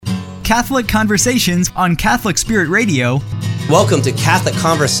Catholic Conversations on Catholic Spirit Radio. Welcome to Catholic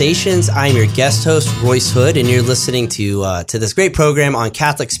Conversations. I'm your guest host, Royce Hood, and you're listening to this great program on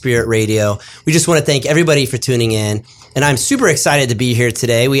Catholic Spirit Radio. We just want to thank everybody for tuning in, and I'm super excited to be here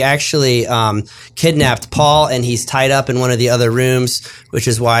today. We actually kidnapped Paul, and he's tied up in one of the other rooms, which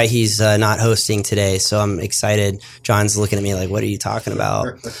is why he's not hosting today. So I'm excited. John's looking at me like, what are you talking about?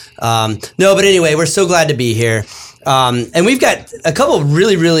 No, but anyway, we're so glad to be here. And we've got a couple of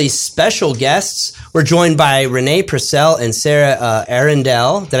really, really special guests. We're joined by Renee Purcell and Sarah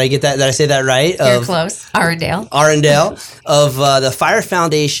Arundel. Did I get that? Did I say that right? You're close. Arundel of the Fire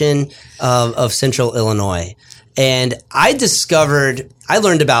Foundation of Central Illinois. And I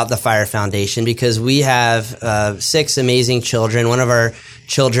learned about the Fire Foundation because we have 6 amazing children. One of our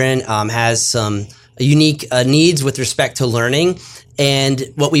children has some unique needs with respect to learning. And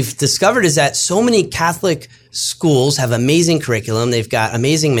what we've discovered is that so many Catholic schools have amazing curriculum. They've got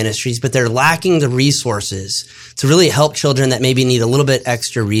amazing ministries, but they're lacking the resources to really help children that maybe need a little bit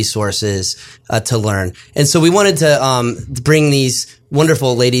extra resources to learn. And so we wanted to bring these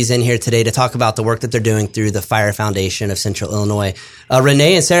wonderful ladies in here today to talk about the work that they're doing through the Fire Foundation of Central Illinois.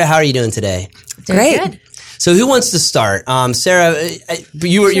 Renee and Sarah, how are you doing today? Great. Good. So who wants to start? Sarah,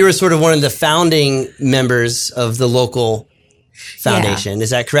 you were sort of one of the founding members of the local foundation. Yeah. Is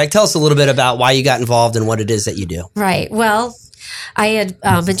that correct? Tell us a little bit about why you got involved and what it is that you do. Right. Well, I had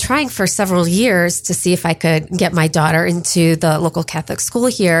been trying for several years to see if I could get my daughter into the local Catholic school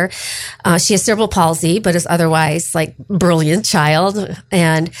here. She has cerebral palsy, but is otherwise like brilliant child.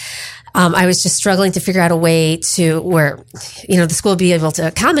 And I was just struggling to figure out a way to where, the school would be able to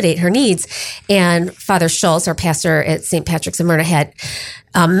accommodate her needs. And Father Schultz, our pastor at St. Patrick's in Myrna, had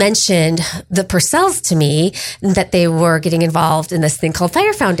mentioned the Purcells to me, that they were getting involved in this thing called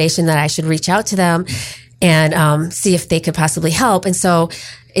Fire Foundation, that I should reach out to them and see if they could possibly help. And so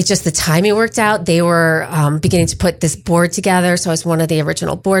it's just the timing worked out. They were beginning to put this board together. So I was one of the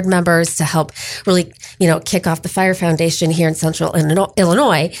original board members to help really, kick off the Fire Foundation here in Central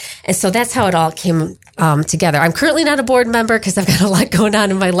Illinois. And so that's how it all came together. I'm currently not a board member because I've got a lot going on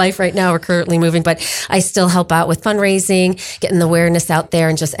in my life right now. We're currently moving, but I still help out with fundraising, getting the awareness out there,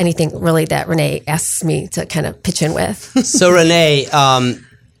 and just anything really that Renee asks me to kind of pitch in with. So Renee,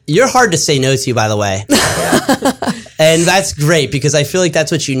 you're hard to say no to, by the way. And that's great because I feel like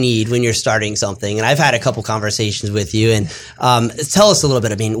that's what you need when you're starting something. And I've had a couple conversations with you. And tell us a little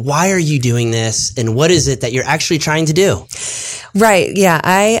bit. Why are you doing this? And what is it that you're actually trying to do? Right. Yeah.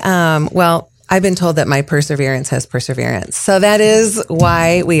 I've been told that my perseverance has perseverance. So that is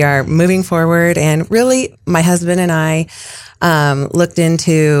why we are moving forward. And really, my husband and I looked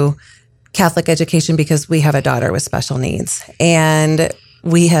into Catholic education because we have a daughter with special needs. And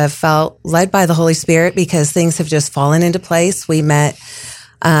we have felt led by the Holy Spirit because things have just fallen into place. We met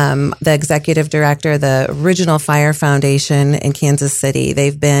the executive director, the original Fire Foundation in Kansas City.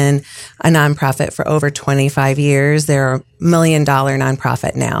 They've been a nonprofit for over 25 years. They're a $1 million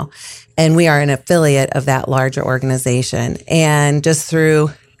nonprofit now. And we are an affiliate of that larger organization. And just through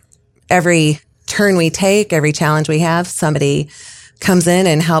every turn we take, every challenge we have, somebody comes in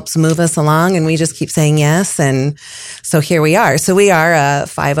and helps move us along, and we just keep saying yes. And so here we are. So we are a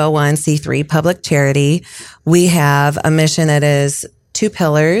 501c3 public charity. We have a mission that is 2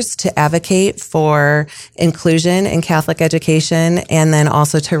 pillars: to advocate for inclusion in Catholic education, and then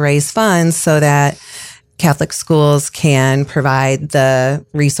also to raise funds so that Catholic schools can provide the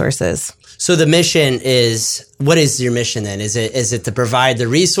resources. So the mission is, what is your mission then? Is it to provide the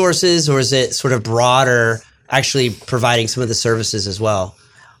resources, or is it sort of broader, actually providing some of the services as well?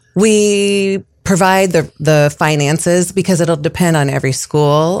 We provide the finances because it'll depend on every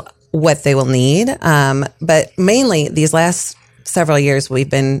school what they will need. But mainly these last several years we've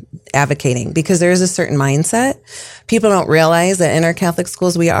been advocating because there is a certain mindset. People don't realize that in our Catholic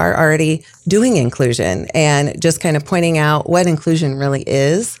schools we are already doing inclusion, and just kind of pointing out what inclusion really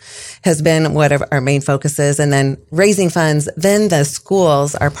is has been what our main focus is. And then raising funds, then the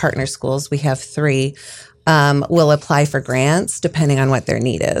schools, our partner schools, we have 3, will apply for grants depending on what their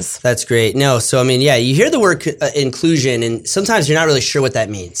need is. That's great. No, so you hear the word inclusion, and sometimes you're not really sure what that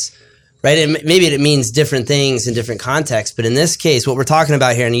means, right? And maybe it means different things in different contexts. But in this case, what we're talking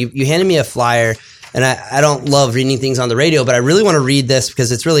about here, and you handed me a flyer, and I don't love reading things on the radio, but I really want to read this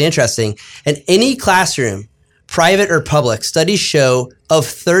because it's really interesting. In any classroom, private or public, studies show of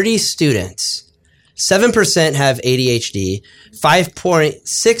 30 students, 7% have ADHD,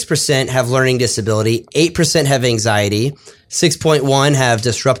 5.6% have learning disability, 8% have anxiety, 6.1 have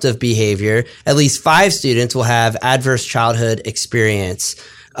disruptive behavior. At least 5 students will have adverse childhood experience.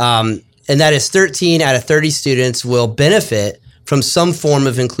 And that is 13 out of 30 students will benefit from some form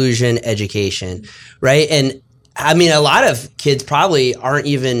of inclusion education, right? And I mean, a lot of kids probably aren't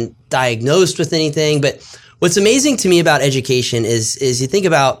even diagnosed with anything, but what's amazing to me about education is you think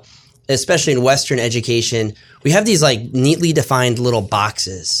about, especially in Western education, we have these like neatly defined little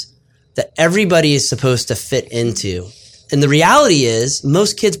boxes that everybody is supposed to fit into. And the reality is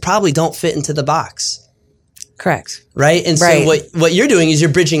most kids probably don't fit into the box. Correct. Right? And so what you're doing is you're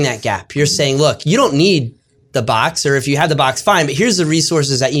bridging that gap. You're saying, look, you don't need the box, or if you have the box, fine, but here's the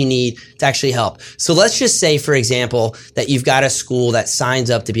resources that you need to actually help. So let's just say, for example, that you've got a school that signs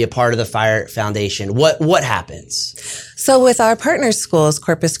up to be a part of the Fire Foundation. What happens? So with our partner schools,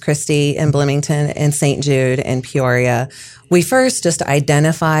 Corpus Christi and Bloomington and St. Jude and Peoria, we first just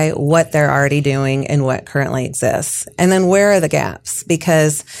identify what they're already doing and what currently exists. And then where are the gaps?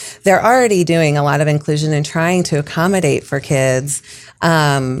 Because they're already doing a lot of inclusion and trying to accommodate for kids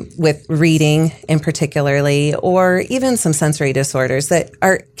with reading in particularly, or even some sensory disorders that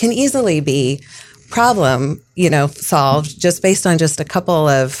can easily be solved just based on just a couple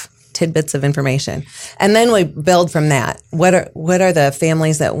of tidbits of information. And then we build from that. What are the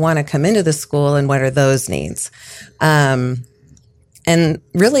families that want to come into the school, and what are those needs? And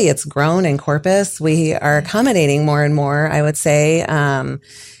really it's grown in Corpus. We are accommodating more and more, I would say.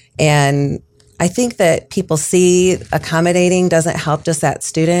 And I think that people see accommodating doesn't help just that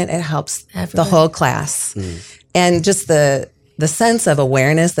student. It helps the whole class. And just the sense of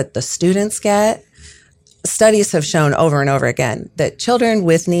awareness that the students get. Studies have shown over and over again that children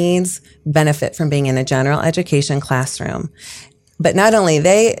with needs benefit from being in a general education classroom. But not only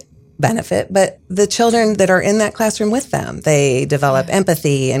they benefit, but the children that are in that classroom with them, they develop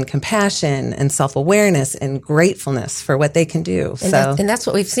empathy and compassion and self-awareness and gratefulness for what they can do. And that's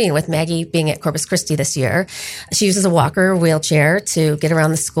what we've seen with Maggie being at Corpus Christi this year. She uses a walker, wheelchair to get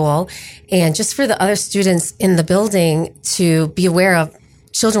around the school. And just for the other students in the building to be aware of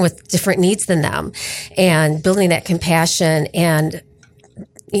children with different needs than them, and building that compassion and,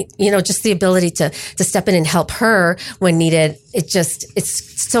 just the ability to step in and help her when needed.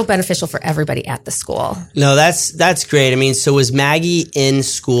 It's so beneficial for everybody at the school. No, that's great. I mean, so was Maggie in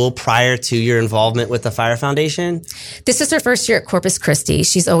school prior to your involvement with the Fire Foundation? This is her first year at Corpus Christi.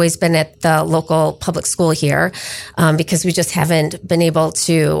 She's always been at the local public school here, because we just haven't been able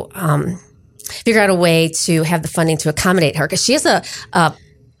to, figure out a way to have the funding to accommodate her, because she has a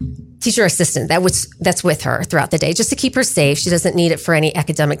teacher assistant that's with her throughout the day just to keep her safe. She doesn't need it for any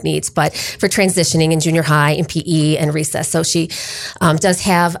academic needs, but for transitioning in junior high and PE and recess. So she does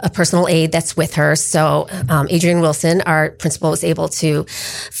have a personal aide that's with her. So Adrienne Wilson, our principal, was able to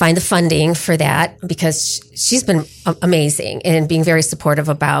find the funding for that, because she's been amazing and being very supportive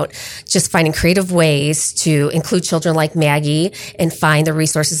about just finding creative ways to include children like Maggie and find the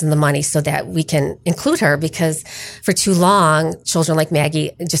resources and the money so that we can include her, because for too long, children like Maggie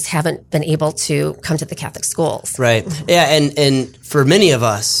just haven't been able to come to the Catholic schools. Right. Yeah. And for many of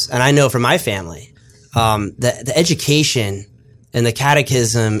us, and I know for my family, the education and the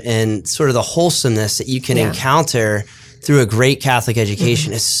catechism and sort of the wholesomeness that you can encounter through a great Catholic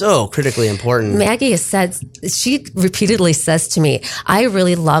education is so critically important. Maggie she repeatedly says to me, I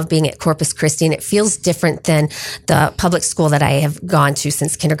really love being at Corpus Christi, and it feels different than the public school that I have gone to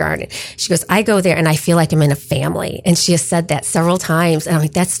since kindergarten. She goes, I go there and I feel like I'm in a family. And she has said that several times. And I'm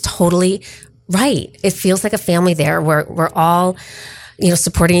like, that's totally right. It feels like a family there. We're all,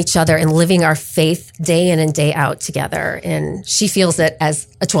 supporting each other and living our faith day in and day out together. And she feels it as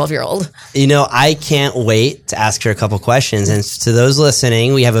a 12-year-old. I can't wait to ask her a couple questions. And to those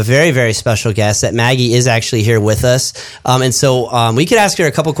listening, we have a very, very special guest that Maggie is actually here with us. And so we could ask her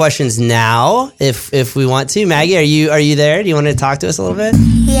a couple questions now if we want to. Maggie, are you there? Do you want to talk to us a little bit?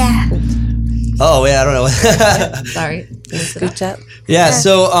 Yeah. Oh, yeah, I don't know. Sorry. Good job. Yeah.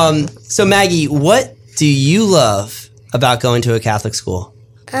 So Maggie, what do you love about going to a Catholic school?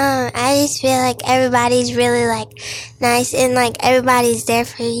 I just feel like everybody's really nice, and everybody's there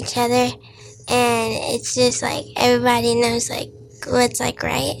for each other, and it's just everybody knows what's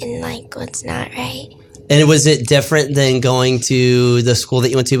right and what's not right. And was it different than going to the school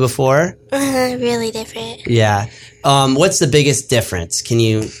that you went to before? Really different. Yeah. What's the biggest difference? Can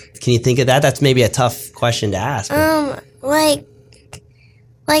you think of that? That's maybe a tough question to ask.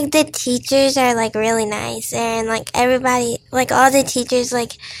 The teachers are really nice, and everybody, all the teachers,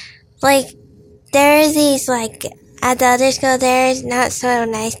 there's these at the other school there's not so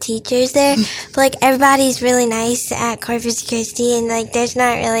nice teachers there, but everybody's really nice at Corpus Christi, and there's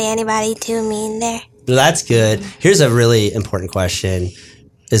not really anybody too mean there. Well, that's good. Here's a really important question: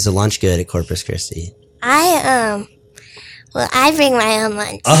 is the lunch good at Corpus Christi? Well, I bring my own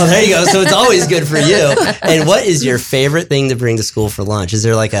lunch. Oh, there you go. So it's always good for you. And what is your favorite thing to bring to school for lunch? Is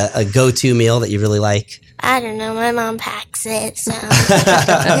there like a go-to meal that you really like? I don't know. My mom packs it, so.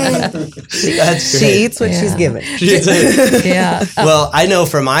 That's She great. eats what she's given. Yeah. Well, I know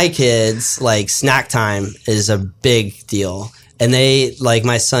for my kids, like snack time is a big deal. And they, like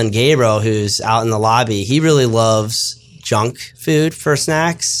my son Gabriel, who's out in the lobby, he really loves junk food for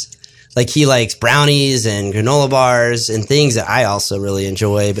snacks. Like he likes brownies and granola bars and things that I also really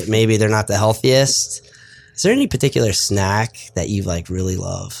enjoy, but maybe they're not the healthiest. Is there any particular snack that you like really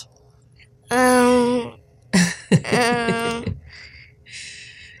love? I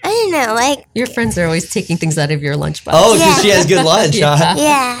don't know, like, Your friends are always taking things out of your lunchbox. Oh, because Yeah. she has good lunch, huh?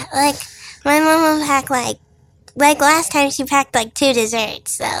 yeah, like, my mom will pack, like last time she packed, like, 2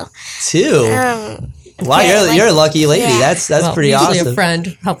 desserts, so. Two. Wow, yeah, you're a lucky lady. yeah. That's Well, pretty usually awesome. a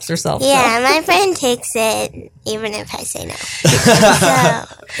friend helps herself. Yeah, my friend takes it, even if I say no. So, yeah.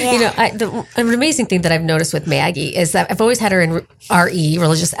 You know, an amazing thing that I've noticed with Maggie is that I've always had her in RE,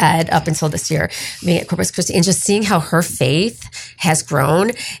 religious ed, up until this year, being at Corpus Christi, and just seeing how her faith has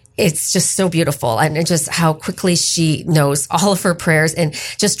grown. It's just so beautiful. And just how quickly she knows all of her prayers. And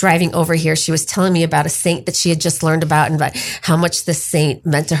just driving over here, she was telling me about a saint that she had just learned about and about how much this saint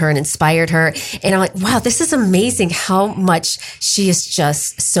meant to her and inspired her. And I'm like, wow, this is amazing how much she is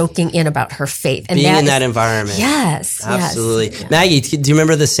just soaking in about her faith. And Being in is- that environment. Yes. Absolutely. Yes. Maggie, do you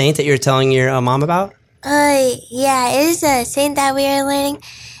remember the saint that you were telling your mom about? Yeah, it was a saint that we were learning,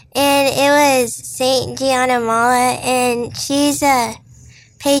 and it was Saint Gianna Mala, and she's a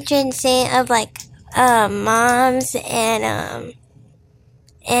patron saint of like moms and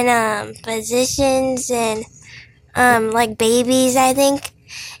physicians and like babies, I think.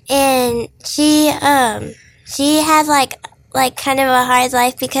 And she had like kind of a hard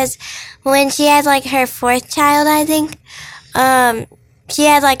life because when she had like her 4th child, I think, she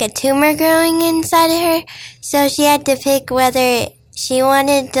had like a tumor growing inside of her, so she had to pick whether she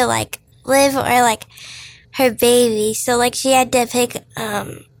wanted to like live or like her baby. So like she had to pick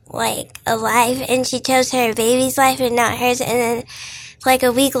like a life, and she chose her baby's life and not hers. And then like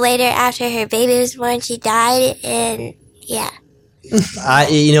a week later, after her baby was born, she died. And yeah.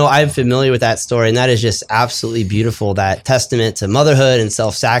 I'm familiar with that story, and that is just absolutely beautiful. That testament to motherhood and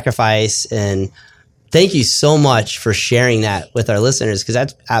self-sacrifice. And thank you so much for sharing that with our listeners, because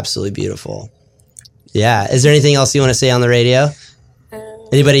that's absolutely beautiful. Yeah. Is there anything else you want to say on the radio?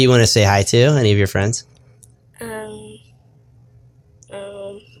 Anybody you want to say hi to? Any of your friends?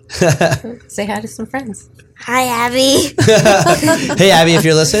 Say hi to some friends. Hi, Abby. Hey, Abby, if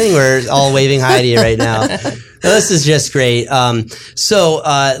you're listening, we're all waving hi to you right now. This is just great. So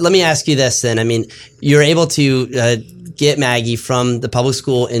let me ask you this then. I mean, you're able to get Maggie from the public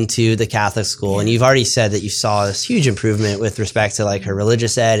school into the Catholic school, and you've already said that you saw this huge improvement with respect to like her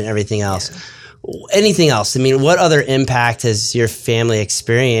religious ed and everything else. Anything else? I mean, what other impact has your family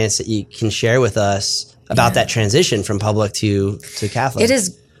experienced that you can share with us about that transition from public to Catholic?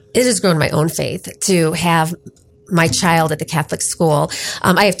 It has grown my own faith to have my child at the Catholic school.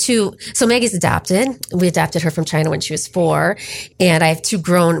 I have 2. So Maggie's adopted. We adopted her from China when she was 4. And I have 2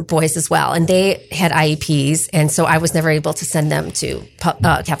 grown boys as well. And they had IEPs. And so I was never able to send them to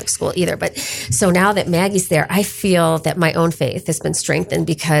Catholic school either. But so now that Maggie's there, I feel that my own faith has been strengthened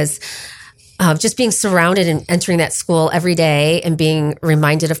because just being surrounded and entering that school every day and being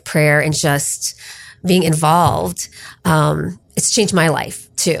reminded of prayer and just being involved, it's changed my life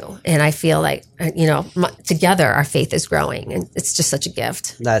too. And I feel like, together our faith is growing, and it's just such a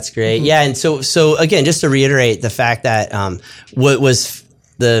gift. That's great. Mm-hmm. Yeah. And so again, just to reiterate the fact that, what was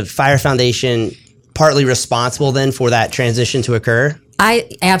the Fire Foundation partly responsible then for that transition to occur?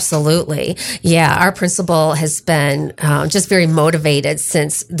 Absolutely. Yeah. Our principal has been just very motivated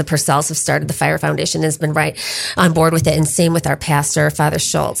since the Purcells have started the Fire Foundation, has been right on board with it. And same with our pastor, Father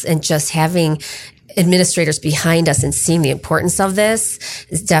Schultz, and just having administrators behind us and seeing the importance of this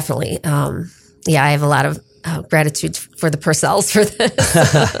is definitely, I have a lot of gratitude for the Purcells for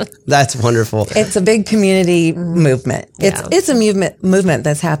this. That's wonderful. It's a big community movement. It's a movement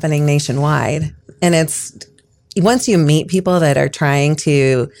that's happening nationwide. And it's, once you meet people that are trying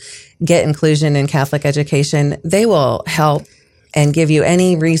to get inclusion in Catholic education, they will help and give you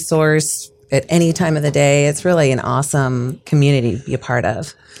any resource at any time of the day. It's really an awesome community to be a part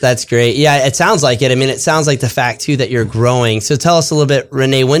of. That's great. Yeah, it sounds like it. I mean, it sounds like the fact too that you're growing. So tell us a little bit,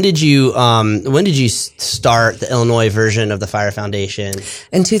 Renee. When did you start the Illinois version of the Fire Foundation?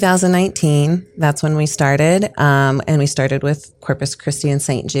 In 2019, that's when we started, and we started with Corpus Christi and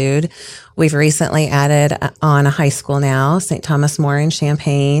St. Jude. We've recently added on a high school now, St. Thomas More in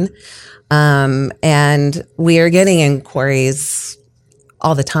Champaign, and we are getting inquiries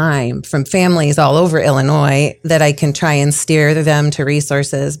all the time from families all over Illinois that I can try and steer them to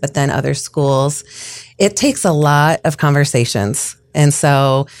resources, but then other schools. It takes a lot of conversations. And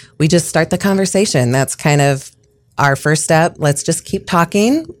so we just start the conversation. That's kind of our first step. Let's just keep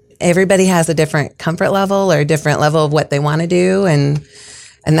talking. Everybody has a different comfort level or a different level of what they want to do. And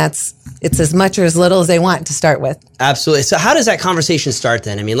it's as much or as little as they want to start with. Absolutely. So how does that conversation start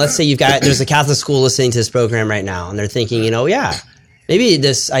then? I mean, let's say there's a Catholic school listening to this program right now and they're thinking, maybe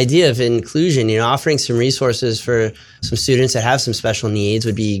this idea of inclusion, offering some resources for some students that have some special needs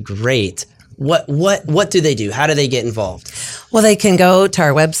would be great. What do they do? How do they get involved? Well, they can go to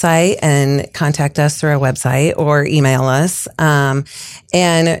our website and contact us through our website or email us.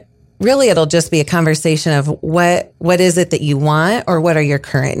 And really it'll just be a conversation of what is it that you want or what are your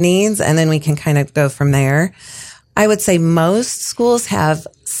current needs? And then we can kind of go from there. I would say most schools have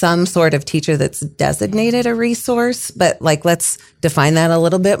some sort of teacher that's designated a resource, but let's define that a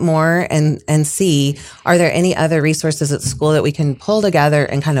little bit more and see, are there any other resources at school that we can pull together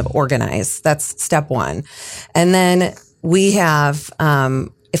and kind of organize? That's step one. And then we have,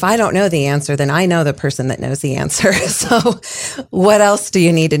 if I don't know the answer, then I know the person that knows the answer. So what else do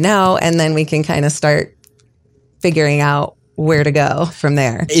you need to know? And then we can kind of start figuring out where to go from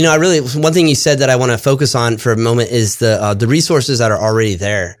there. One thing you said that I want to focus on for a moment is the resources that are already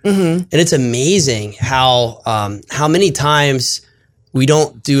there. Mm-hmm. And it's amazing how many times we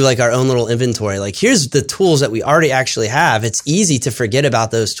don't do our own little inventory. Here's the tools that we already actually have. It's easy to forget about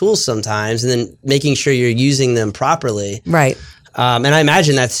those tools sometimes and then making sure you're using them properly. Right. And I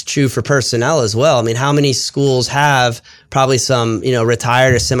imagine that's true for personnel as well. I mean, how many schools have probably some,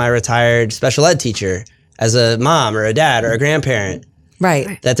 retired or semi-retired special ed teacher as a mom or a dad or a grandparent,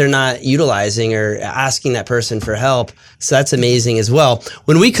 right, that they're not utilizing or asking that person for help. So that's amazing as well.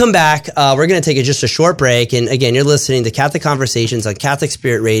 When we come back, we're going to take just a short break. And again, you're listening to Catholic Conversations on Catholic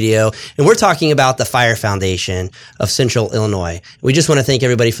Spirit Radio. And we're talking about the Fire Foundation of Central Illinois. We just want to thank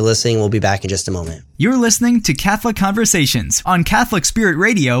everybody for listening. We'll be back in just a moment. You're listening to Catholic Conversations on Catholic Spirit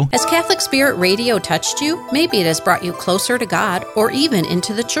Radio. Has Catholic Spirit Radio touched you? Maybe it has brought you closer to God or even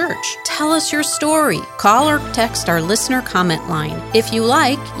into the church. Tell us your story. Call or text our listener comment line. If you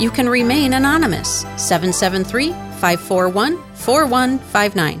like, you can remain anonymous.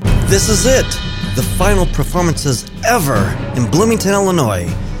 773-541-4159. This is it, the final performances ever in Bloomington, Illinois.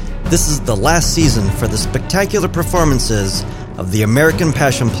 This is the last season for the spectacular performances of the American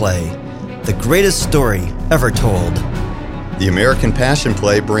Passion Play, the greatest story ever told. The American Passion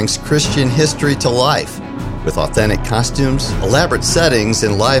Play brings Christian history to life with authentic costumes, elaborate settings,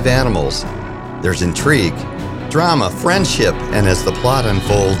 and live animals. There's intrigue, drama, friendship, and as the plot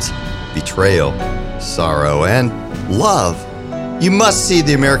unfolds, betrayal, sorrow, and love. You must see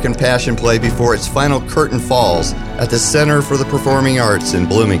the American Passion Play before its final curtain falls at the Center for the Performing Arts in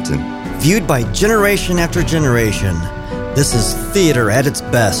Bloomington. Viewed by generation after generation, this is theater at its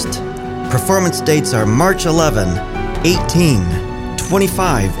best. Performance dates are March 11, 18,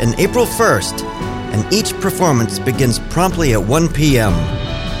 25, and April 1st, and each performance begins promptly at 1 p.m.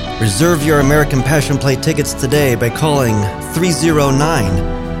 Reserve your American Passion Play tickets today by calling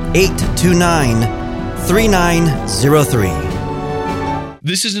 309-829-3903.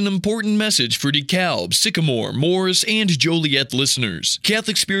 This is an important message for DeKalb, Sycamore, Morris, and Joliet listeners.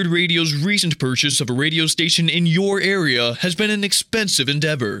 Catholic Spirit Radio's recent purchase of a radio station in your area has been an expensive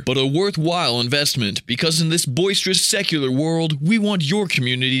endeavor, but a worthwhile investment, because in this boisterous secular world, we want your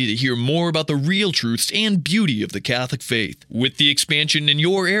community to hear more about the real truths and beauty of the Catholic faith. With the expansion in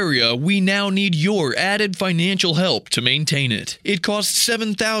your area, we now need your added financial help to maintain it. It costs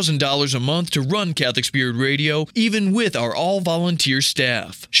 $7,000 a month to run Catholic Spirit Radio, even with our all-volunteer staff.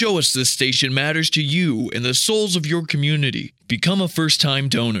 Show us this station matters to you and the souls of your community. Become a first-time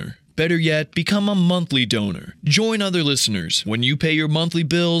donor. Better yet, become a monthly donor. Join other listeners. When you pay your monthly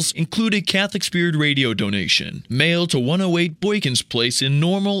bills, include a Catholic Spirit Radio donation. Mail to 108 Boykins Place in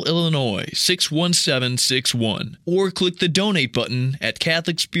Normal, Illinois, 61761. Or click the donate button at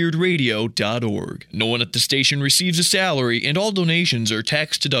CatholicSpiritRadio.org. No one at the station receives a salary, and all donations are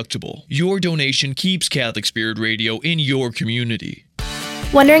tax deductible. Your donation keeps Catholic Spirit Radio in your community.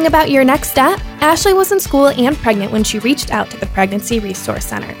 Wondering about your next step? Ashley was in school and pregnant when she reached out to the Pregnancy Resource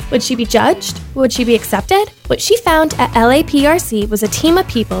Center. Would she be judged? Would she be accepted? What she found at LAPRC was a team of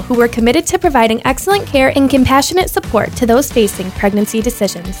people who were committed to providing excellent care and compassionate support to those facing pregnancy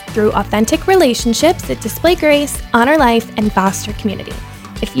decisions through authentic relationships that display grace, honor life, and foster community.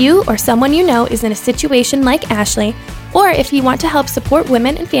 If you or someone you know is in a situation like Ashley, or if you want to help support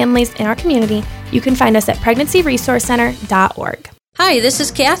women and families in our community, you can find us at pregnancyresourcecenter.org. Hi, this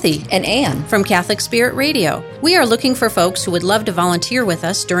is Kathy and Ann from Catholic Spirit Radio. We are looking for folks who would love to volunteer with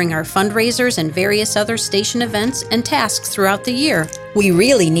us during our fundraisers and various other station events and tasks throughout the year. We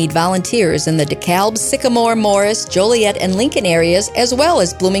really need volunteers in the DeKalb, Sycamore, Morris, Joliet, and Lincoln areas, as well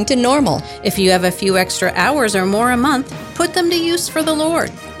as Bloomington Normal. If you have a few extra hours or more a month, put them to use for the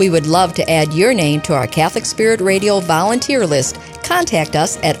Lord. We would love to add your name to our Catholic Spirit Radio volunteer list. Contact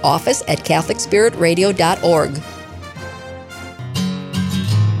us at office@catholicspiritradio.org.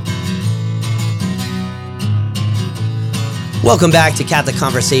 Welcome back to Catholic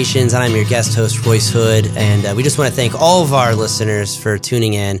Conversations, and I'm your guest host, Royce Hood, and we just want to thank all of our listeners for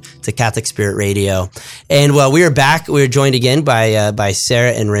tuning in to Catholic Spirit Radio. And we are back. We are joined again by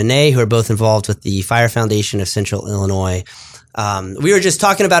Sarah and Renee, who are both involved with the Fire Foundation of Central Illinois. We were just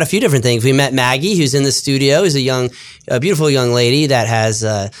talking about a few different things. We met Maggie, who's in the studio, who's a beautiful young lady that has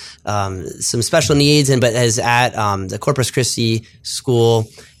some special needs, but is at the Corpus Christi School.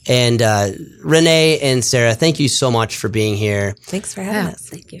 And Renee and Sarah, thank you so much for being here. Thanks for having us.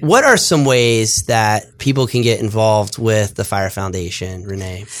 Thank you. What are some ways that people can get involved with the Fire Foundation,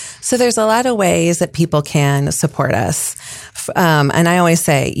 Renee? So there's a lot of ways that people can support us. And I always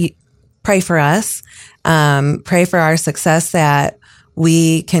say, pray for us. Pray for our success, that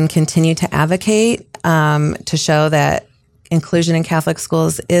we can continue to advocate to show that inclusion in Catholic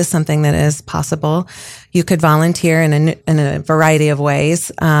schools is something that is possible. You could volunteer in a variety of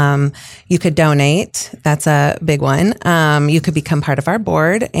ways. You could donate. That's a big one. You could become part of our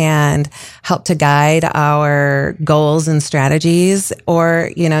board and help to guide our goals and strategies, or,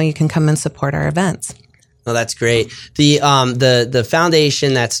 you can come and support our events. Oh, that's great. The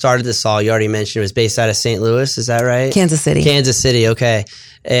foundation that started this all, you already mentioned, was based out of St. Louis. Is that right? Kansas City. Kansas City. Okay.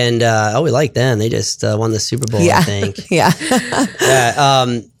 And, we like them. They just won the Super Bowl, I think. Yeah.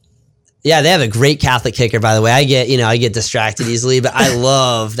 Yeah, they have a great Catholic kicker, by the way. I get distracted easily, but I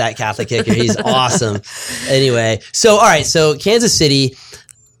love that Catholic kicker. He's awesome. Anyway, so Kansas City,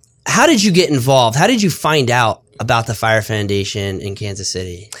 how did you get involved? How did you find out about the Fire Foundation in Kansas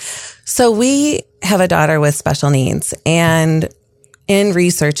City? So we have a daughter with special needs, and in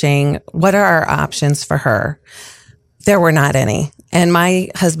researching what are our options for her, there were not any. And my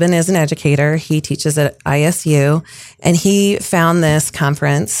husband is an educator. He teaches at ISU, and he found this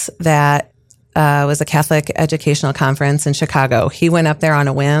conference that was a Catholic educational conference in Chicago. He went up there on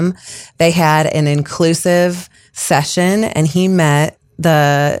a whim. They had an inclusive session, and he met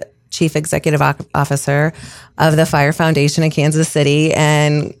the chief executive officer of the Fire Foundation in Kansas City,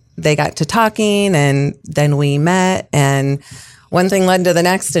 and they got to talking, and then we met, and one thing led to the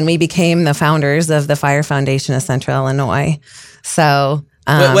next, and we became the founders of the Fire Foundation of Central Illinois. So,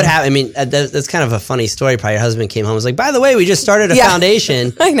 what happened? I mean, that's kind of a funny story. Probably your husband came home and was like, by the way, we just started a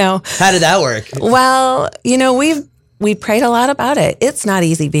foundation. I know. How did that work? Well, we prayed a lot about it. It's not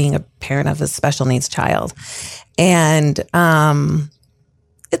easy being a parent of a special needs child. And,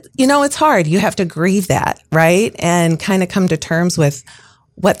 it's hard. You have to grieve that, right? And kind of come to terms with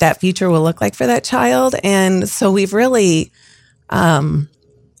what that future will look like for that child. And so we've really,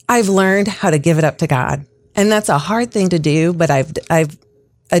 I've learned how to give it up to God. And that's a hard thing to do, but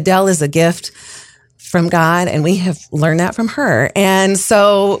Adele is a gift from God, and we have learned that from her. And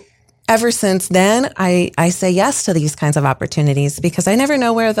so ever since then, I say yes to these kinds of opportunities, because I never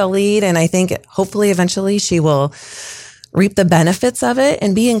know where they'll lead. And I think hopefully eventually she will reap the benefits of it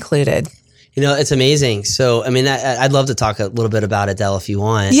and be included. It's amazing. So, I mean, I'd love to talk a little bit about Adele if you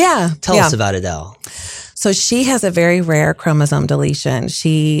want. Yeah. Tell us about Adele. So she has a very rare chromosome deletion.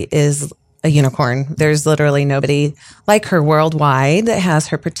 She is a unicorn. There's literally nobody like her worldwide that has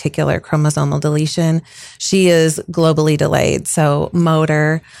her particular chromosomal deletion. She is globally delayed. So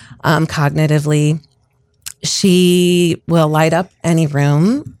motor, cognitively, she will light up any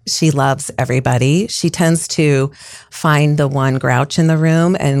room. She loves everybody. She tends to find the one grouch in the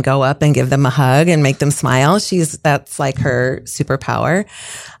room and go up and give them a hug and make them smile. That's like her superpower.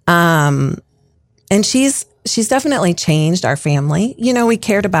 And she's definitely changed our family. We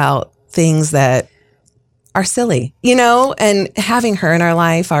cared about things that are silly, and having her in our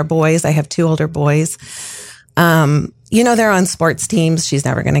life, our boys, I have 2 older boys, they're on sports teams she's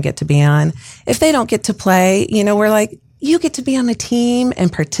never going to get to be on. If they don't get to play, we're like, you get to be on a team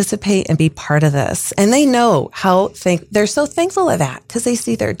and participate and be part of this. And they know they're so thankful of that because they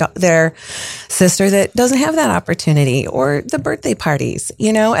see their sister that doesn't have that opportunity, or the birthday parties,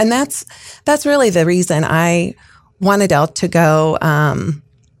 and that's really the reason I want Adele to go,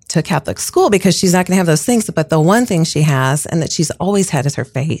 to a Catholic school, because she's not going to have those things. But the one thing she has, and that she's always had, is her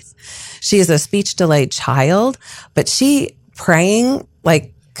faith. She is a speech delayed child, but praying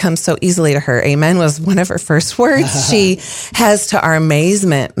comes so easily to her. Amen was one of her first words. She has, to our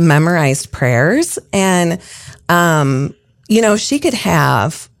amazement, memorized prayers. And, she could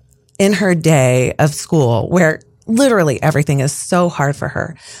have in her day of school, where literally everything is so hard for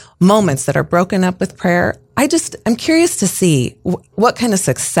her, moments that are broken up with prayer. I'm curious to see what kind of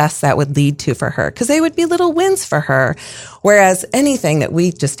success that would lead to for her, because they would be little wins for her. Whereas anything that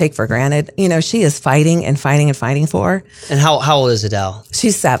we just take for granted, she is fighting and fighting and fighting for. And how old is Adele?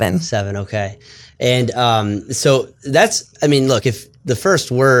 She's 7. 7, okay. And so look, if the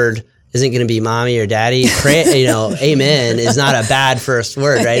first word isn't going to be mommy or daddy, pray, amen is not a bad first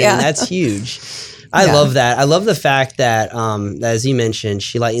word, right? Yeah. And that's huge. I love that. I love the fact that, as you mentioned,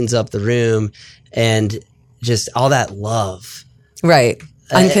 she lightens up the room and just all that love. Right.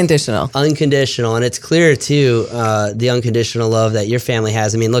 Unconditional. Unconditional. And it's clear, too, the unconditional love that your family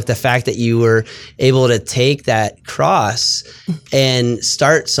has. I mean, look, the fact that you were able to take that cross and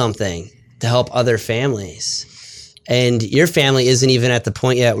start something to help other families. And your family isn't even at the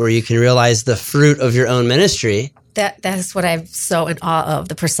point yet where you can realize the fruit of your own ministry. That is what I'm so in awe of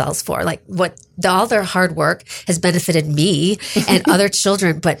the Purcells for. All their hard work has benefited me and other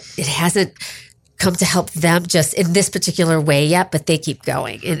children, but it hasn't come to help them just in this particular way yet, but they keep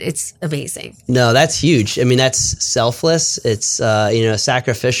going, and it's amazing. No, that's huge. I mean, that's selfless. It's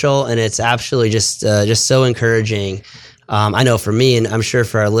sacrificial, and it's absolutely just so encouraging. I know for me, and I'm sure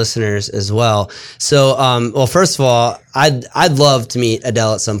for our listeners as well. So, well, first of all, I'd love to meet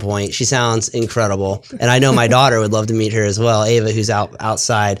Adele at some point. She sounds incredible, and I know my daughter would love to meet her as well. Ava, who's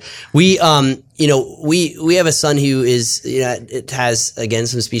outside. We have a son who is, it has again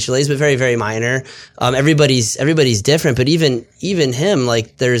some speech delays, but very, very minor. Everybody's different, but even him,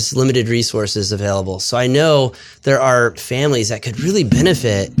 there's limited resources available. So I know there are families that could really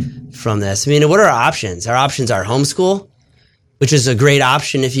benefit from this. I mean, what are our options? Our options are homeschool, which is a great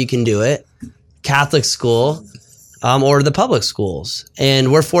option if you can do it, Catholic school, or the public schools.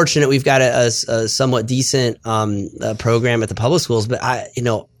 And we're fortunate we've got a somewhat decent program at the public schools, but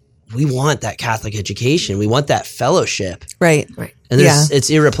we want that Catholic education. We want that fellowship. Right. And it's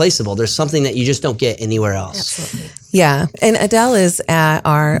irreplaceable. There's something that you just don't get anywhere else. Absolutely. Yeah. And Adele is at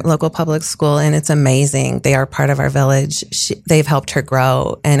our local public school, and it's amazing. They are part of our village. They've helped her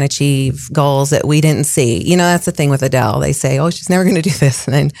grow and achieve goals that we didn't see. That's the thing with Adele. They say, oh, she's never going to do this.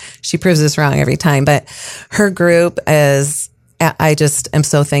 And then she proves us wrong every time. But her group I just am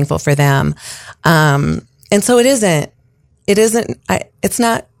so thankful for them. And so it's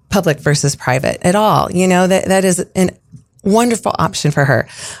not public versus private at all. That is an wonderful option for her.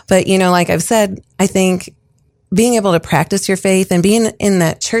 But, like I've said, I think being able to practice your faith and being in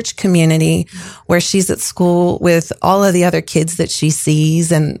that church community where she's at school with all of the other kids that she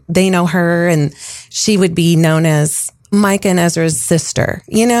sees, and they know her, and she would be known as Micah and Ezra's sister,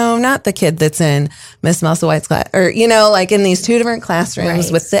 not the kid that's in Miss Musselwhite's class, or, in these two different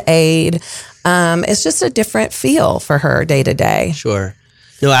classrooms with the aide. It's just a different feel for her day to day. Sure.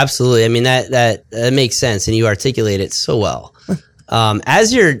 No, absolutely. I mean, that makes sense, and you articulate it so well.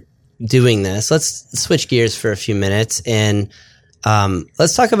 As you're doing this, let's switch gears for a few minutes, and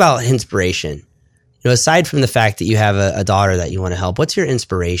let's talk about inspiration. Aside from the fact that you have a daughter that you want to help, what's your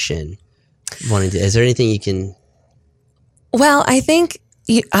inspiration? Is there anything you can? Well, I think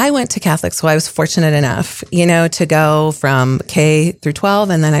I went to Catholic school. I was fortunate enough, to go from K through 12,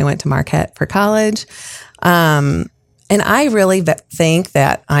 and then I went to Marquette for college. And I really think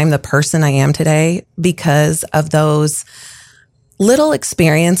that I'm the person I am today because of those little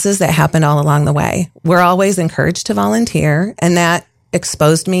experiences that happened all along the way. We're always encouraged to volunteer, and that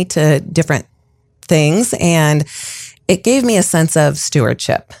exposed me to different things. And it gave me a sense of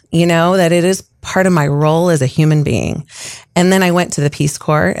stewardship, that it is part of my role as a human being. And then I went to the Peace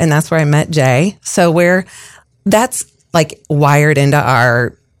Corps, and that's where I met Jay. So that's wired into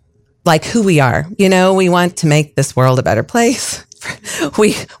our who we are. We want to make this world a better place.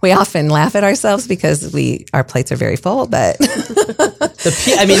 We often laugh at ourselves because our plates are very full, but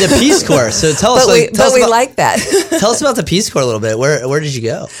the Peace Corps. So tell us, like that. Tell us about the Peace Corps a little bit. Where did you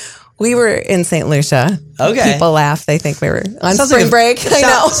go? We were in St. Lucia. Okay. People laugh. They think we were on spring break. I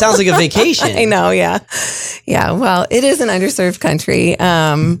know. Sounds like a vacation. I know. Yeah. Yeah. Well, it is an underserved country.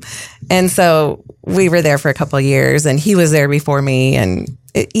 And so we were there for a couple of years, and he was there before me. And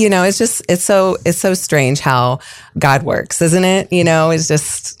it's so strange how God works, isn't it? It's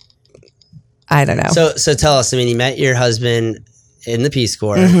just, I don't know. So tell us, you met your husband in the Peace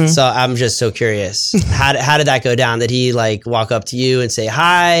Corps. So I'm just so curious. How did that go down? Did he walk up to you and say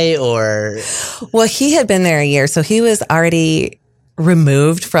hi, or? Well, he had been there a year, so he was already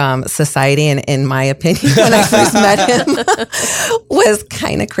removed from society, and in my opinion, when I first met him, was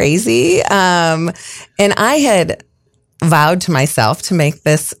kind of crazy. And I had vowed to myself to make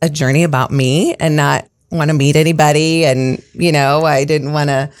this a journey about me and not want to meet anybody. And, I didn't want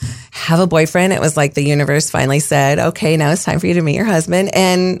to have a boyfriend. It was like the universe finally said, okay, now it's time for you to meet your husband.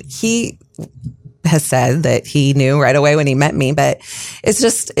 And he has said that he knew right away when he met me, but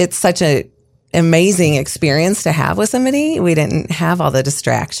it's such an amazing experience to have with somebody. We didn't have all the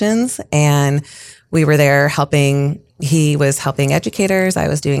distractions, and we were there helping. He was helping educators. I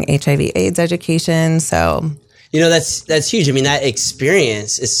was doing HIV/AIDS education. So, that's huge. That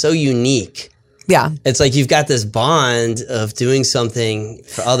experience is so unique. Yeah. It's like you've got this bond of doing something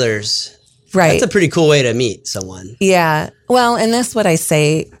for others. Right. That's a pretty cool way to meet someone. Yeah. Well, and that's what I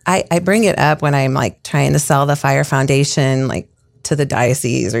say. I bring it up when I'm trying to sell the Fire Foundation, to the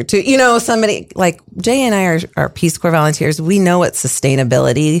diocese or to, somebody like Jay and I are Peace Corps volunteers. We know what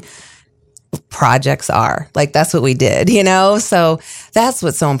sustainability projects are. That's what we did, So that's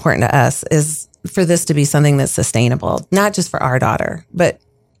what's so important to us, is for this to be something that's sustainable, not just for our daughter, but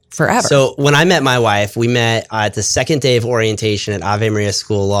forever. So when I met my wife, we met at the second day of orientation at Ave Maria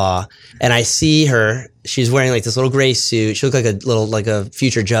School of Law, and I see her. She's wearing this little gray suit. She looked like a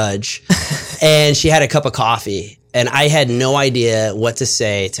future judge, and she had a cup of coffee. And I had no idea what to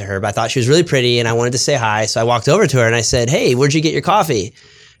say to her, but I thought she was really pretty, and I wanted to say hi. So I walked over to her and I said, "Hey, where'd you get your coffee?"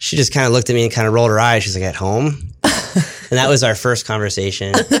 She just kind of looked at me and kind of rolled her eyes. She's like, "At home." And that was our first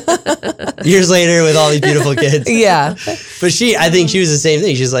conversation. Years later, with all these beautiful kids. Yeah. But I think she was the same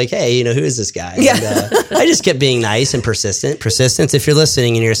thing. She's like, "Hey, who is this guy?" Yeah. And, I just kept being nice and persistent. Persistence, if you're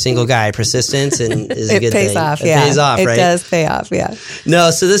listening and you're a single guy, persistence is a good thing. It pays off, It pays off, right? It does pay off, yeah.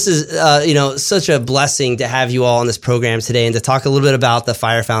 No, so this is, such a blessing to have you all on this program today and to talk a little bit about the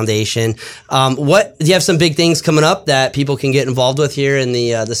Fire Foundation. Do you have some big things coming up that people can get involved with here in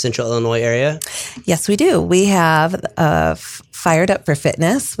the Central Illinois area? Yes, we do. We have Fired Up for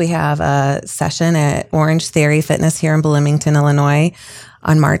Fitness. We have a session at Orange Theory Fitness here in Bloomington, Illinois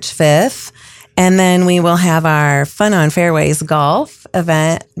on March 5th. And then we will have our Fun on Fairways golf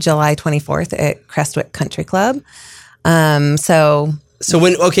event July 24th at Crestwick Country Club. So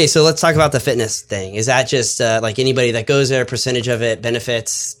let's talk about the fitness thing. Is that just anybody that goes there, a percentage of it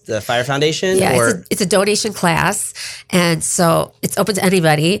benefits the Fire Foundation? Yeah, it's a donation class. And so it's open to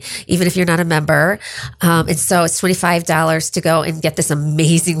anybody, even if you're not a member. And so it's $25 to go and get this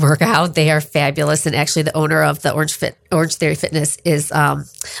amazing workout. They are fabulous. And actually the owner of the Orange Theory Fitness is a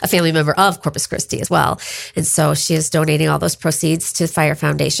family member of Corpus Christi as well. And so she is donating all those proceeds to the Fire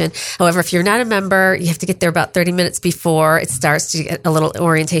Foundation. However, if you're not a member, you have to get there about 30 minutes before it starts to get a little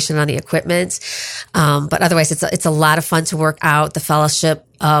orientation on the equipment. But otherwise, it's a lot of fun to work out. The fellowship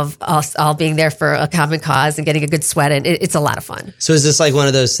of us all being there for a common cause and getting a good sweat in. It's a lot of fun. So is this one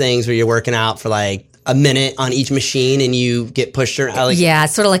of those things where you're working out for a minute on each machine and you get pushed around? Yeah,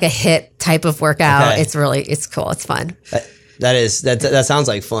 it's sort of like a HIIT type of workout. Okay. It's cool. It's fun. That sounds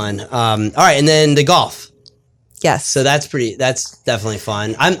like fun. All right. And then the golf. Yes. So that's definitely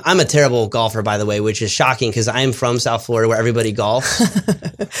fun. I'm a terrible golfer, by the way, which is shocking because I'm from South Florida where everybody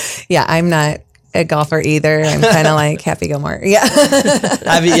golfs. Yeah, I'm not a golfer either. I'm kind of like Happy Gilmore. Yeah.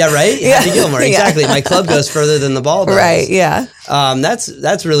 Yeah, right? Yeah. Happy Gilmore. Exactly. My club goes further than the ball does. Right, yeah.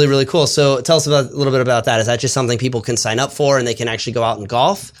 That's really, really cool. So tell us a little bit about that. Is that just something people can sign up for and they can actually go out and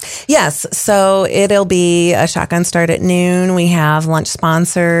golf? Yes. So it'll be a shotgun start at noon. We have lunch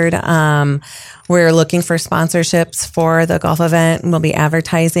sponsored. We're looking for sponsorships for the golf event. We'll be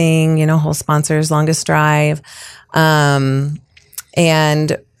advertising, whole sponsors, Longest Drive. And,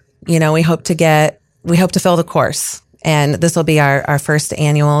 we hope to fill the course. And this will be our first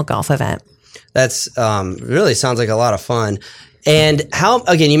annual golf event. That's really sounds like a lot of fun. And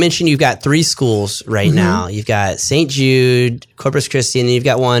you mentioned you've got 3 schools right now. You've got St. Jude, Corpus Christi, and then you've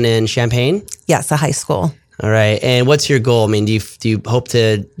got one in Champaign? Yes, a high school. All right. And what's your goal? Do you hope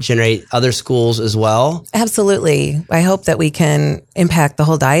to generate other schools as well? Absolutely. I hope that we can impact the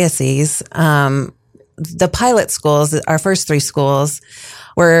whole diocese. The pilot schools, our first 3 schools,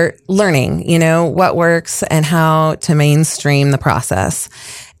 we're learning, what works and how to mainstream the process.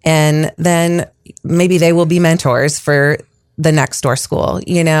 And then maybe they will be mentors for the next door school,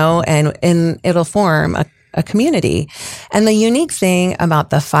 and it'll form a community. And the unique thing about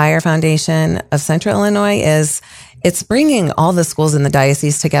the Fire Foundation of Central Illinois is it's bringing all the schools in the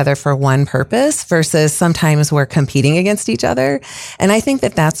diocese together for one purpose versus sometimes we're competing against each other. And I think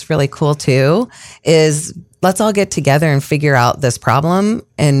that that's really cool too, is let's all get together and figure out this problem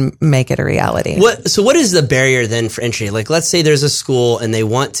and make it a reality. So what is the barrier then for entry? Like, let's say there's a school and they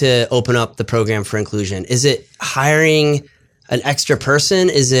want to open up the program for inclusion. Is it hiring an extra person?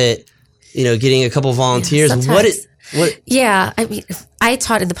 Is it, getting a couple volunteers? Yeah. I mean, I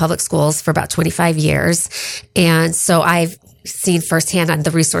taught in the public schools for about 25 years. And so I've seen firsthand on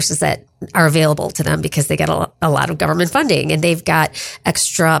the resources that are available to them because they get a lot of government funding, and they've got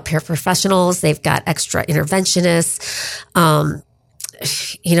extra paraprofessionals. They've got extra interventionists,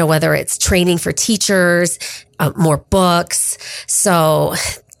 whether it's training for teachers, more books. So,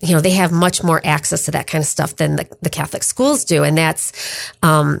 they have much more access to that kind of stuff than the Catholic schools do. And that's,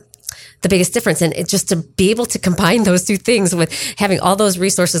 the biggest difference. And just to be able to combine those two things with having all those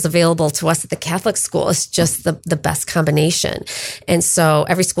resources available to us at the Catholic school is just the best combination. And so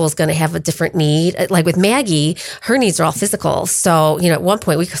every school is going to have a different need. Like with Maggie, her needs are all physical. So, at one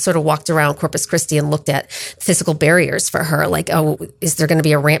point we sort of walked around Corpus Christi and looked at physical barriers for her. Like, oh, is there going to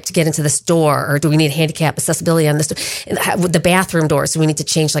be a ramp to get into this door? Or do we need handicap accessibility on this door? And with the bathroom doors, so we need to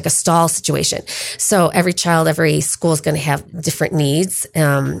change like a stall situation. So every child, every school is going to have different needs.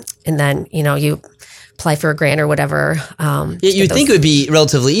 And then, you apply for a grant or whatever. You'd think it would be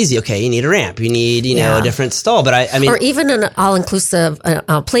relatively easy. Okay, you need a ramp. You need, a different stall. But I mean... Or even an all-inclusive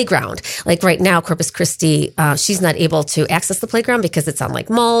playground. Like right now, Corpus Christi, she's not able to access the playground because it's on like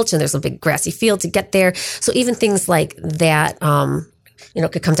mulch and there's a big grassy field to get there. So even things like that...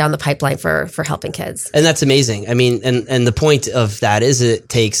 could come down the pipeline for helping kids. And that's amazing. I mean, and the point of that is it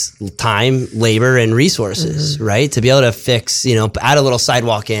takes time, labor, and resources, right? To be able to fix, add a little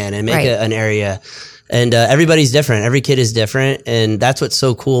sidewalk in and make an area. And everybody's different. Every kid is different. And that's what's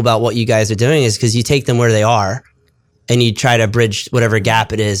so cool about what you guys are doing is because you take them where they are and you try to bridge whatever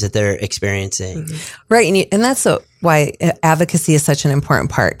gap it is that they're experiencing. Right. And that's why advocacy is such an important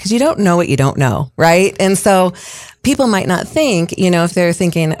part, because you don't know what you don't know, right? And so people might not think, if they're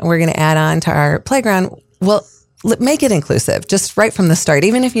thinking we're going to add on to our playground, well, make it inclusive just right from the start,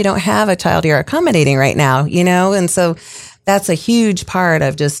 even if you don't have a child you're accommodating right now, And so that's a huge part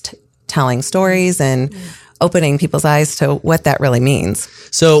of just telling stories and opening people's eyes to what that really means.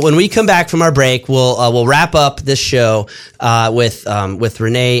 So when we come back from our break, we'll wrap up this show with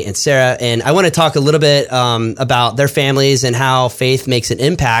Renee and Sarah, and I want to talk a little bit about their families and how faith makes an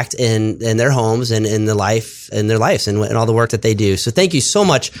impact in their homes and in their lives and all the work that they do. So thank you so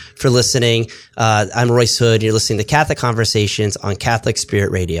much for listening. I'm Royce Hood. You're listening to Catholic Conversations on Catholic Spirit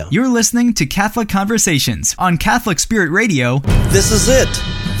Radio. You're listening to Catholic Conversations on Catholic Spirit Radio. This is it,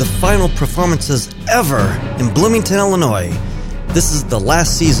 the final performances ever in Bloomington, Illinois. This is the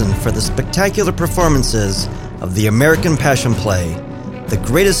last season for the spectacular performances of the American Passion Play, the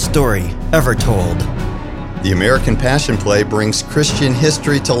greatest story ever told. The American Passion Play brings Christian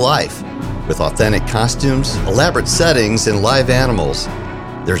history to life with authentic costumes, elaborate settings, and live animals.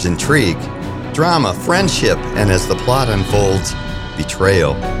 There's intrigue, drama, friendship, and as the plot unfolds,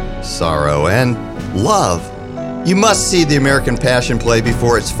 betrayal, sorrow, and love. You must see the American Passion Play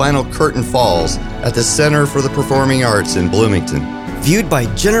before its final curtain falls at the Center for the Performing Arts in Bloomington. Viewed by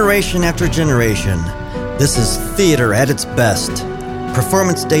generation after generation, this is theater at its best.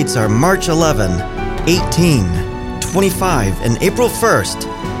 Performance dates are March 11, 18, 25, and April 1st,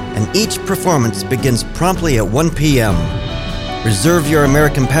 and each performance begins promptly at 1 p.m. Reserve your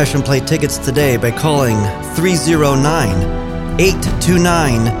American Passion Play tickets today by calling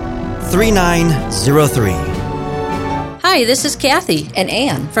 309-829-3903. Hi, this is Kathy and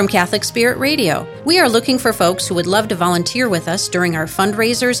Ann from Catholic Spirit Radio. We are looking for folks who would love to volunteer with us during our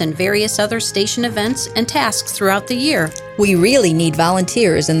fundraisers and various other station events and tasks throughout the year. We really need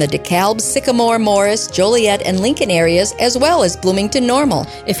volunteers in the DeKalb, Sycamore, Morris, Joliet, and Lincoln areas, as well as Bloomington Normal.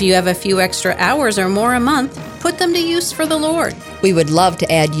 If you have a few extra hours or more a month, put them to use for the Lord. We would love to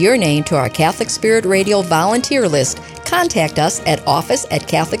add your name to our Catholic Spirit Radio volunteer list. Contact us at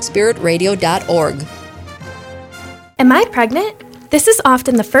office@catholicspiritradio.org. Am I pregnant? This is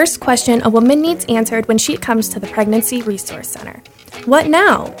often the first question a woman needs answered when she comes to the Pregnancy Resource Center. What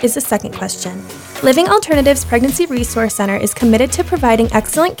now is the second question. Living Alternatives Pregnancy Resource Center is committed to providing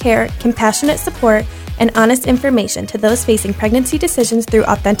excellent care, compassionate support, and honest information to those facing pregnancy decisions through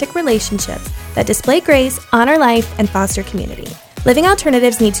authentic relationships that display grace, honor life, and foster community. Living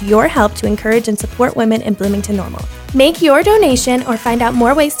Alternatives needs your help to encourage and support women in Bloomington Normal. Make your donation or find out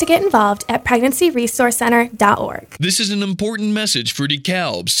more ways to get involved at pregnancyresourcecenter.org. This is an important message for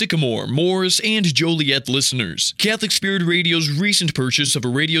DeKalb, Sycamore, Morris, and Joliet listeners. Catholic Spirit Radio's recent purchase of a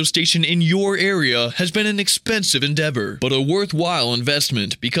radio station in your area has been an expensive endeavor, but a worthwhile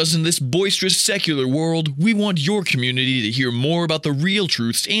investment, because in this boisterous secular world, we want your community to hear more about the real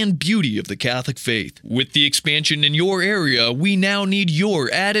truths and beauty of the Catholic faith. With the expansion in your area, we now need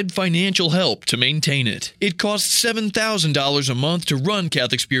your added financial help to maintain it. It costs $7,000 a month to run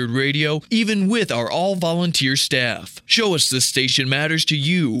Catholic Spirit Radio, even with our all-volunteer staff. Show us this station matters to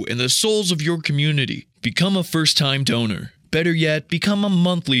you and the souls of your community. Become a first-time donor. Better yet, become a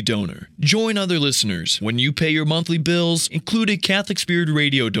monthly donor. Join other listeners. When you pay your monthly bills, include a Catholic Spirit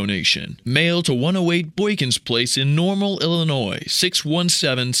Radio donation. Mail to 108 Boykins Place in Normal, Illinois,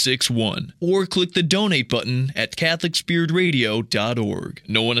 61761. Or click the donate button at CatholicSpiritRadio.org.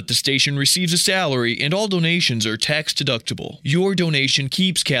 No one at the station receives a salary, and all donations are tax deductible. Your donation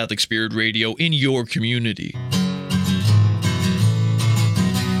keeps Catholic Spirit Radio in your community.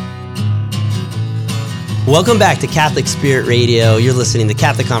 Welcome back to Catholic Spirit Radio. You're listening to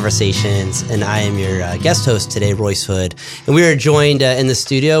Catholic Conversations, and I am your guest host today, Royce Hood. And we are joined in the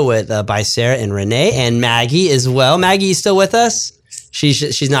studio with by Sarah and Renee and Maggie as well. Maggie, you still with us?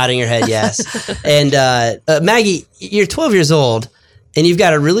 She's nodding her head, yes. And Maggie, you're 12 years old, and you've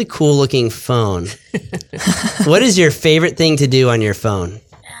got a really cool looking phone. What is your favorite thing to do on your phone?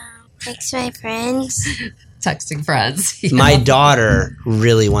 Text my friends. Texting friends. My daughter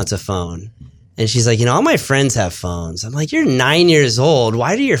really wants a phone. And she's like, all my friends have phones. I'm like, you're 9 years old.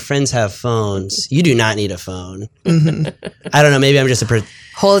 Why do your friends have phones? You do not need a phone. Mm-hmm. I don't know. Maybe I'm just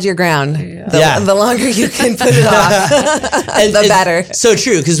hold your ground. The longer you can put it off, the better. So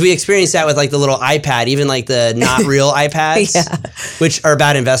true, because we experienced that with like the little iPad, even like the not real iPads, which are a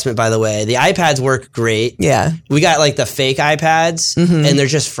bad investment, by the way. The iPads work great. Yeah. We got like the fake iPads, and they're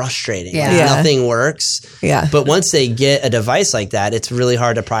just frustrating. Yeah. Like, nothing works. Yeah. But once they get a device like that, it's really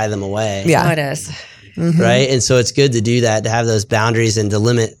hard to pry them away. Yeah. Oh, it is. Mm-hmm. Right? And so it's good to do that, to have those boundaries and to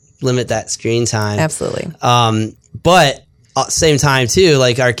limit that screen time. Absolutely. But same time too,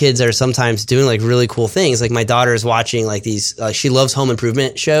 like our kids are sometimes doing like really cool things. Like my daughter is watching like these, she loves home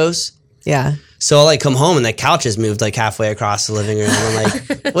improvement shows. Yeah. So I'll like come home and the couch has moved like halfway across the living room. I'm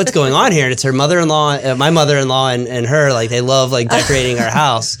like, what's going on here? And it's her mother-in-law, my mother-in-law and her, like they love like decorating our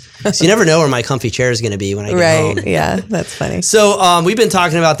house. So you never know where my comfy chair is going to be when I get home. Right. Yeah. That's funny. So we've been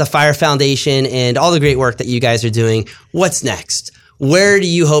talking about the Fire Foundation and all the great work that you guys are doing. What's next? Where do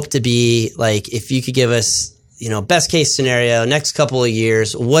you hope to be? Like if you could give us, best case scenario, next couple of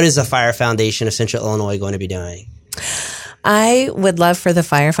years, what is the Fire Foundation of Central Illinois going to be doing? I would love for the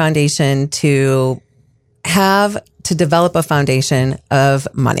Fire Foundation to develop a foundation of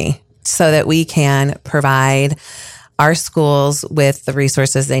money so that we can provide our schools with the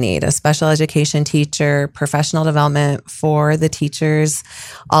resources they need, a special education teacher, professional development for the teachers,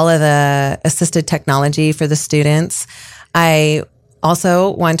 all of the assisted technology for the students. I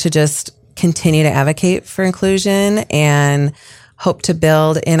also want to just continue to advocate for inclusion and hope to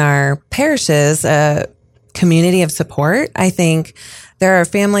build in our parishes a community of support. I think there are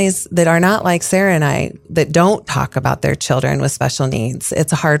families that are not like Sarah and I that don't talk about their children with special needs.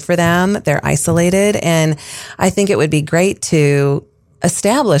 It's hard for them. They're isolated. And I think it would be great to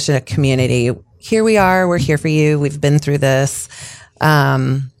establish a community. Here we are. We're here for you. We've been through this.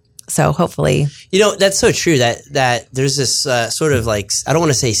 So hopefully. That's so true that there's this sort of like, I don't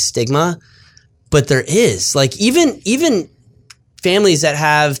want to say stigma, but there is like even families that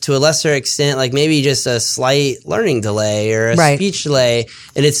have to a lesser extent, like maybe just a slight learning delay or a speech delay,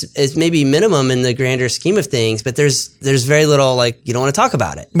 and it's maybe minimum in the grander scheme of things, but there's very little, like, you don't want to talk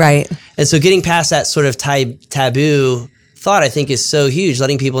about it. Right. And so getting past that sort of taboo thought, I think, is so huge,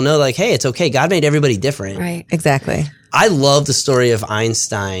 letting people know, like, hey, it's okay. God made everybody different. Right. Exactly. I love the story of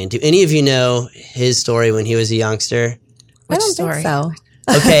Einstein. Do any of you know his story when he was a youngster? I don't think so.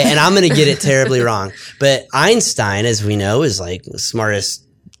 Okay, and I'm going to get it terribly wrong. But Einstein, as we know, is like the smartest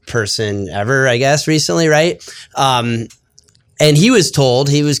person ever, I guess, recently, right? And he was told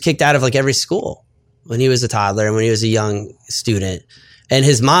he was kicked out of like every school when he was a toddler and when he was a young student. And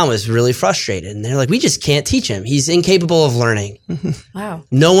his mom was really frustrated. And they're like, we just can't teach him. He's incapable of learning. Wow.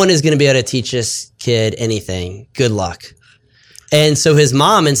 No one is going to be able to teach this kid anything. Good luck. And so his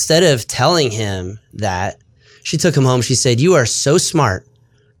mom, instead of telling him that, she took him home. She said, you are so smart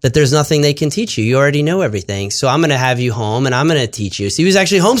that there's nothing they can teach you. You already know everything. So I'm going to have you home and I'm going to teach you. So he was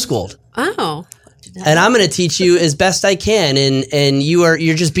actually homeschooled. Oh. And I'm going to teach you as best I can. And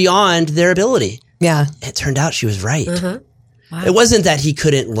you're just beyond their ability. Yeah. It turned out she was right. Uh-huh. Wow. It wasn't that he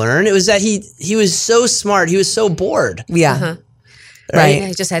couldn't learn. It was that he was so smart. He was so bored. Yeah. Uh-huh. Right. Yeah,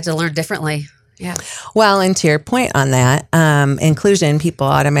 he just had to learn differently. Yeah. Well, and to your point on that, inclusion, people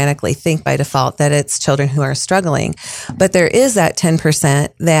automatically think by default that it's children who are struggling. But there is that 10%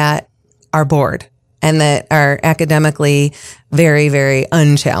 that are bored and that are academically very, very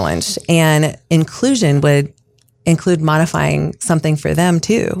unchallenged. And inclusion would include modifying something for them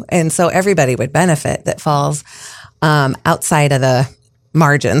too. And so everybody would benefit that falls outside of the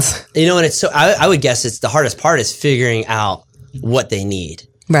margins. You know, and it's so, I would guess it's the hardest part is figuring out what they need.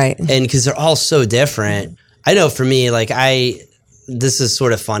 Right. And because they're all so different. I know for me, like this is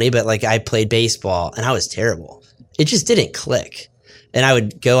sort of funny, but like I played baseball and I was terrible. It just didn't click. And I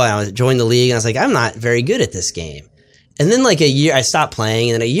would go and I would join the league and I was like, I'm not very good at this game. And then like a year, I stopped playing,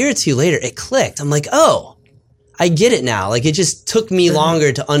 and then a year or two later, it clicked. I'm like, oh, I get it now. Like it just took me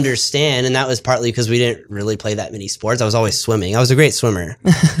longer to understand. And that was partly because we didn't really play that many sports. I was always swimming. I was a great swimmer.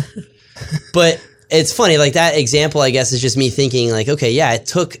 But it's funny, like that example, I guess, is just me thinking like, okay, yeah, it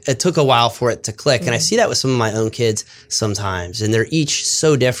took a while for it to click. And I see that with some of my own kids sometimes, and they're each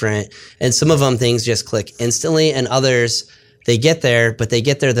so different. And some of them things just click instantly, and others, they get there, but they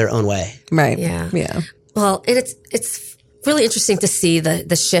get there their own way. Right. Yeah. Yeah. Well, and it's really interesting to see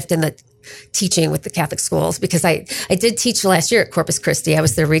the shift in the teaching with the Catholic schools, because I did teach last year at Corpus Christi. I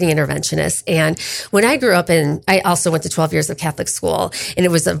was their reading interventionist. And when I grew up I also went to 12 years of Catholic school, and it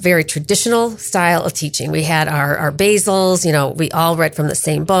was a very traditional style of teaching. We had our basils, we all read from the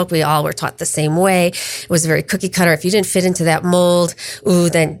same book. We all were taught the same way. It was very cookie cutter. If you didn't fit into that mold,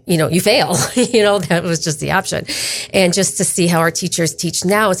 then, you fail. That was just the option. And just to see how our teachers teach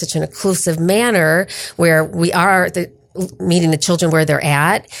now in such an inclusive manner, where we are meeting the children where they're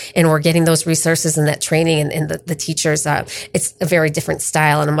at, and we're getting those resources and that training and the teachers. It's a very different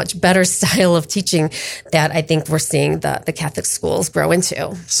style and a much better style of teaching that I think we're seeing the Catholic schools grow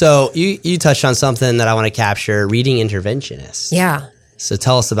into. So you touched on something that I want to capture, reading interventionists. Yeah. So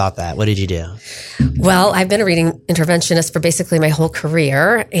tell us about that. What did you do? Well, I've been a reading interventionist for basically my whole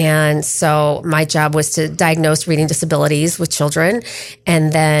career. And so my job was to diagnose reading disabilities with children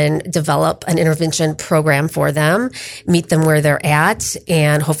and then develop an intervention program for them, meet them where they're at,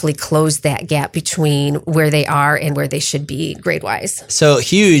 and hopefully close that gap between where they are and where they should be grade-wise. So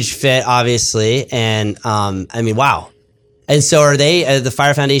huge fit, obviously. And wow. And so are they, the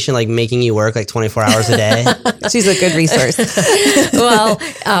Fire Foundation, like making you work like 24 hours a day? She's a good resource. Well,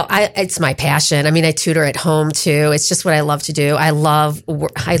 it's my passion. I mean, I tutor at home too. It's just what I love to do. I love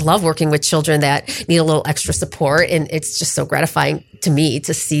working with children that need a little extra support. And it's just so gratifying to me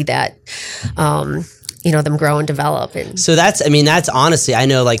to see that, them grow and develop. And so that's honestly, I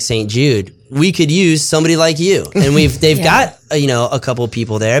know like St. Jude, we could use somebody like you, and they've got, a couple of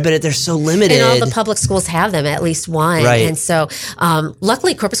people there, but they're so limited. And all the public schools have them, at least one. Right. And so,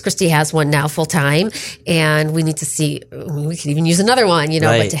 luckily Corpus Christi has one now full time, and we need to see, we could even use another one,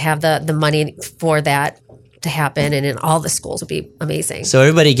 Right. but to have the money for that to happen and in all the schools would be amazing. So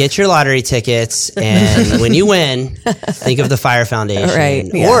everybody get your lottery tickets, and when you win, think of the Fire Foundation. Right,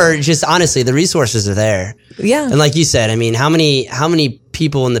 yeah. Or just honestly, the resources are there. Yeah. And like you said, how many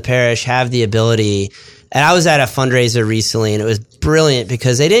people in the parish have the ability? And I was at a fundraiser recently, and it was brilliant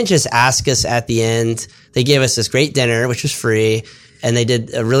because they didn't just ask us at the end. They gave us this great dinner, which was free, and they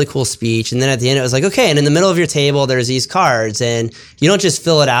did a really cool speech. And then at the end, it was like, okay, and in the middle of your table, there's these cards, and you don't just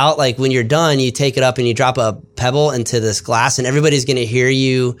fill it out. Like when you're done, you take it up and you drop a pebble into this glass, and everybody's going to hear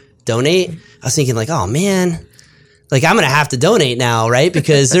you donate. I was thinking like, oh man, like I'm going to have to donate now, right?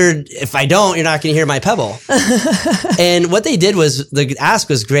 Because if I don't, you're not going to hear my pebble. And what they did was, the ask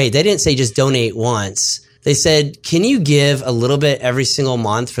was great. They didn't say just donate once. They said, can you give a little bit every single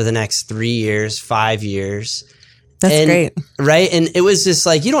month for the next 3 years, 5 years? That's great. Right. And it was just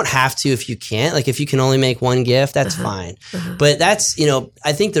like, you don't have to if you can't. Like if you can only make one gift, that's fine. But that's,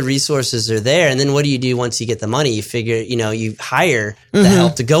 I think the resources are there. And then what do you do once you get the money? You figure, you hire the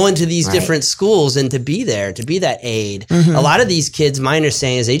help to go into these different schools and to be there, to be that aid. A lot of these kids, my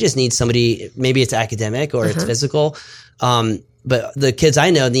understanding is they just need somebody, maybe it's academic or it's physical. But the kids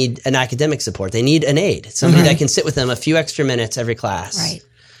I know need an academic support. They need an aid, somebody that can sit with them a few extra minutes every class. Right.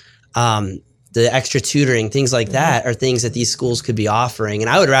 The extra tutoring, things like that are things that these schools could be offering. And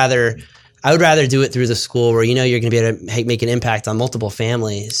I would rather do it through the school where, you're going to be able to make an impact on multiple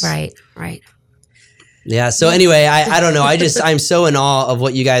families. Right. Yeah. So anyway, I don't know. I'm so in awe of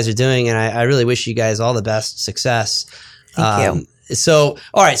what you guys are doing, and I really wish you guys all the best success. Thank you. So,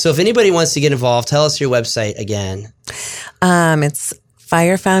 all right. So if anybody wants to get involved, tell us your website again. It's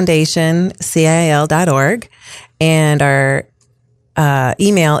firefoundationcil.org, and our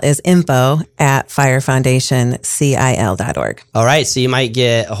email is info@firefoundationcil.org. All right. So you might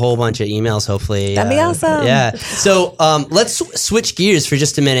get a whole bunch of emails, hopefully. That'd be awesome. Yeah. So let's switch gears for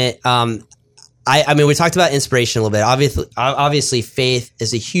just a minute. I mean, we talked about inspiration a little bit. Obviously, faith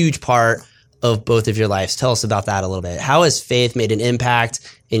is a huge part of both of your lives. Tell us about that a little bit. How has faith made an impact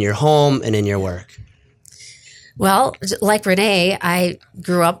in your home and in your work? Well, like Renee, I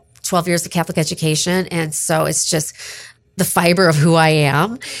grew up 12 years of Catholic education. And so it's just the fiber of who I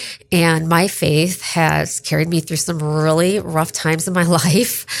am. And my faith has carried me through some really rough times in my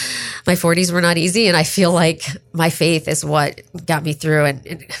life. My 40s were not easy. And I feel like my faith is what got me through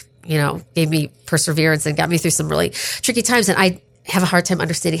and gave me perseverance and got me through some really tricky times. And I have a hard time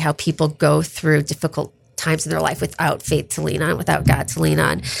understanding how people go through difficult times in their life without faith to lean on, without God to lean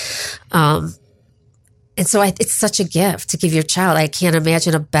on. And so it's such a gift to give your child. I can't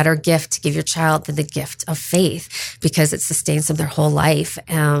imagine a better gift to give your child than the gift of faith because it sustains them their whole life.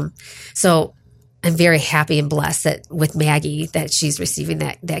 So I'm very happy and blessed with Maggie that she's receiving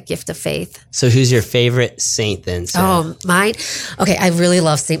that gift of faith. So who's your favorite saint then, Sarah? Oh, mine? Okay, I really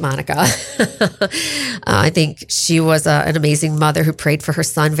love St. Monica. I think she was an amazing mother who prayed for her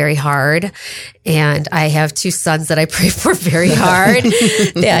son very hard. And I have two sons that I pray for very hard.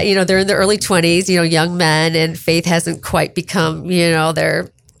 They're in their early 20s, young men, and faith hasn't quite become, their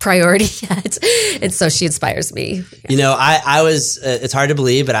priority yet. And so she inspires me. I was, it's hard to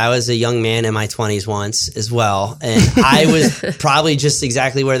believe, but I was a young man in my 20s once as well. And I was probably just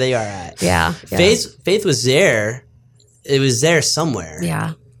exactly where they are at. Yeah. Faith was there. It was there somewhere.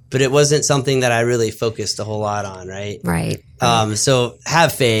 Yeah. But it wasn't something that I really focused a whole lot on, right? Right. So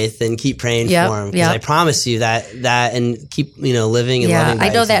have faith and keep praying for them. Because I promise you that and keep, living and loving. I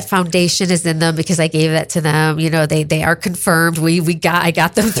know that foundation is in them because I gave that to them. They are confirmed. I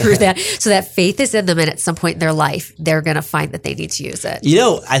got them through that. So that faith is in them. And at some point in their life, they're going to find that they need to use it.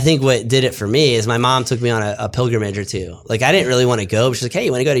 I think what did it for me is my mom took me on a pilgrimage or two. Like I didn't really want to go, but she's like, hey,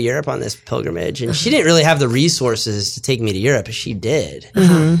 you want to go to Europe on this pilgrimage? And she didn't really have the resources to take me to Europe, but she did.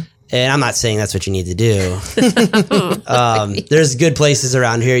 Mm-hmm. And I'm not saying that's what you need to do. There's good places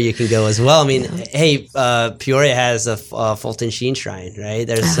around here you can go as well. I mean, hey, Peoria has a Fulton Sheen Shrine, right?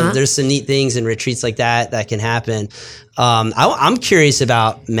 There's some neat things and retreats like that can happen. I'm curious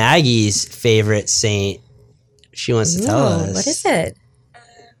about Maggie's favorite saint. She wants to tell us. What is it?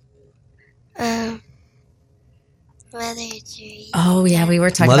 Mother Teresa. Oh, yeah, we were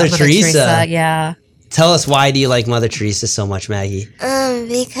talking Mother about Mother Teresa. Yeah. Tell us, why do you like Mother Teresa so much, Maggie?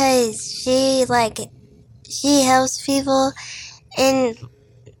 Because she helps people, and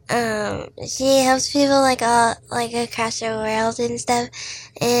she helps people across the world and stuff,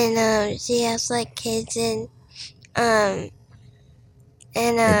 and she helps kids and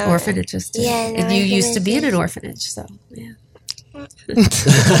orphanages too. Yeah, and you used to be in an orphanage, so yeah.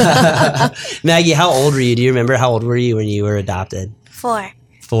 Maggie, how old were you? Do you remember how old were you when you were adopted? 4.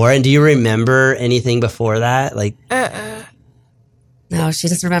 And do you remember anything before that? No, she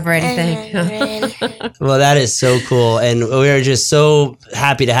doesn't remember anything. Well, that is so cool. And we are just so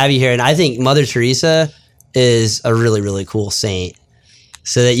happy to have you here. And I think Mother Teresa is a really, really cool saint,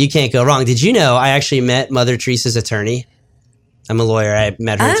 so that you can't go wrong. Did you know I actually met Mother Teresa's attorney? I'm a lawyer. I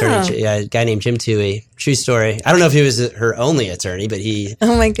met her attorney, a guy named Jim Toohey. True story. I don't know if he was her only attorney, but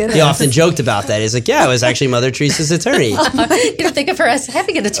oh my goodness, he often joked about that. He's like, yeah, it was actually Mother Teresa's attorney. You don't think of her as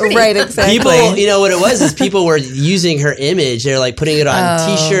having an attorney. Right, exactly. People, what it was is people were using her image. They're putting it on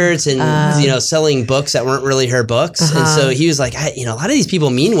T-shirts and, selling books that weren't really her books. And so he was like, a lot of these people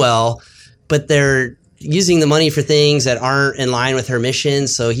mean well, but they're using the money for things that aren't in line with her mission.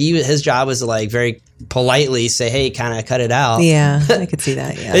 So his job was to very politely say, hey, kind of cut it out. Yeah, I could see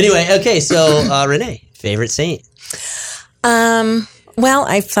that. Yeah. Anyway, okay. So Renee, favorite saint? Well,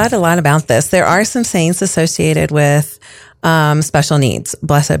 I've thought a lot about this. There are some saints associated with special needs.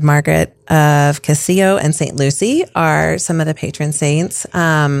 Blessed Margaret of Casillo and St. Lucy are some of the patron saints.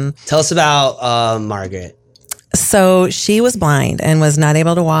 Tell us about Margaret. So she was blind and was not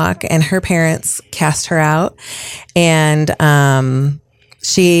able to walk, and her parents cast her out, and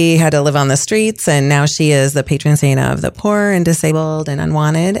she had to live on the streets, and now she is the patron saint of the poor and disabled and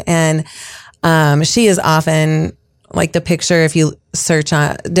unwanted. And she is often the picture if you search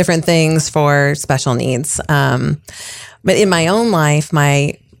on different things for special needs. But in my own life,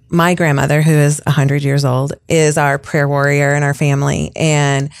 my grandmother, who is 100 years old, is our prayer warrior in our family,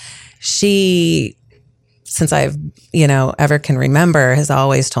 and she, since I've, ever can remember, has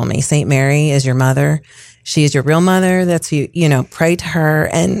always told me, St. Mary is your mother. She is your real mother. That's pray to her.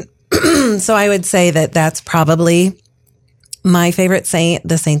 And so I would say that that's probably my favorite saint,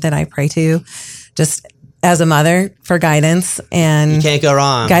 the saint that I pray to, just as a mother for guidance and you can't go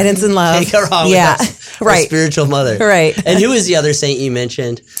wrong. Guidance and love. Can't go wrong yeah. with that. Right. Spiritual mother. Right. And who is the other saint you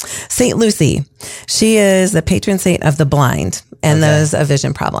mentioned? Saint Lucy. She is the patron saint of the blind and those of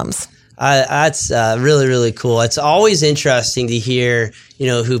vision problems. That's really, really cool. It's always interesting to hear,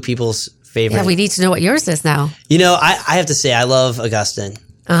 who people's favorite. Yeah, we need to know what yours is now. I have to say, I love Augustine.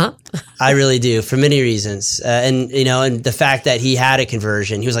 Uh-huh. I really do, for many reasons. And the fact that he had a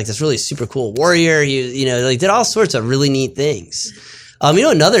conversion, he was like this really super cool warrior. He, did all sorts of really neat things.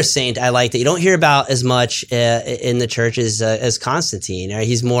 Another saint I like that you don't hear about as much in the church is as Constantine. Right?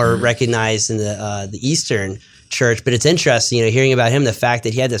 He's more recognized in the Eastern church, but it's interesting, hearing about him, the fact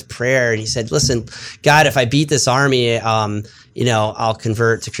that he had this prayer and he said, listen, God, if I beat this army, I'll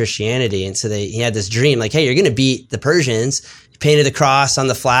convert to Christianity. And so he had this dream like, hey, you're going to beat the Persians. Painted the cross on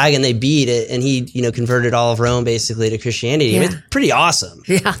the flag and they beat it, and he converted all of Rome basically to Christianity. Yeah. It's pretty awesome.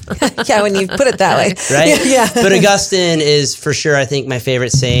 Yeah. Yeah, when you put it that way. Right? Yeah. But Augustine is for sure, I think, my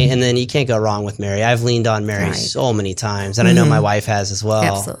favorite saint, and then you can't go wrong with Mary. I've leaned on Mary so many times, and I know my wife has as well.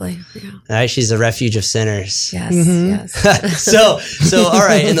 Absolutely. Yeah. Right? She's a refuge of sinners. Yes. Yes. So all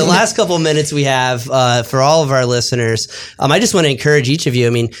right, in the last couple of minutes we have for all of our listeners, I just want to encourage each of you.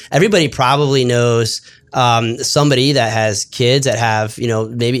 I mean, everybody probably knows somebody that has kids that have,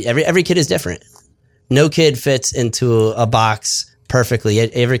 maybe every kid is different. No kid fits into a box perfectly.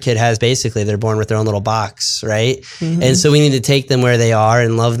 Every kid has basically, they're born with their own little box, right? Mm-hmm. And so we need to take them where they are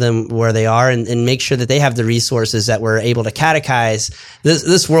and love them where they are and make sure that they have the resources that we're able to catechize.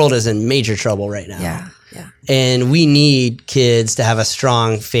 This world is in major trouble right now. Yeah. Yeah. And we need kids to have a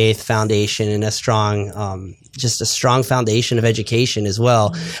strong faith foundation and a strong, just a strong foundation of education as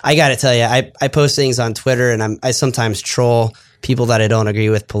well. Mm-hmm. I got to tell you, I post things on Twitter and I sometimes troll people that I don't agree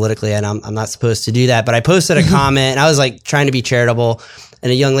with politically, and I'm not supposed to do that. But I posted a comment and I was like trying to be charitable, and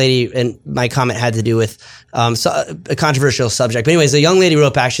a young lady, and my comment had to do with a controversial subject. But anyways, a young lady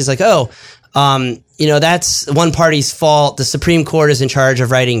wrote back. She's like, that's one party's fault. The Supreme Court is in charge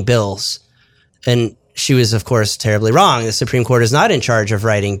of writing bills. And she was, of course, terribly wrong. The Supreme Court is not in charge of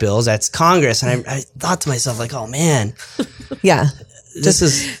writing bills. That's Congress. And I thought to myself, like, oh, man. Yeah. This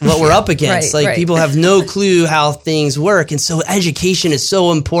is what we're up against. People have no clue how things work. And so education is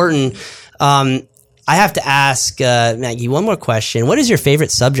so important. I have to ask, Maggie, one more question. What is your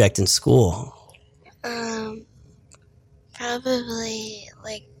favorite subject in school? Probably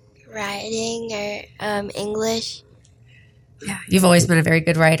like writing or English. Yeah. You've always been a very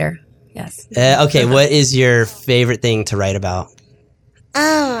good writer. Yes. Okay. What is your favorite thing to write about?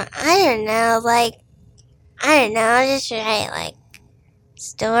 I don't know. I'll just write like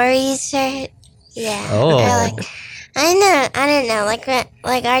stories or Oh. Or I don't know. Like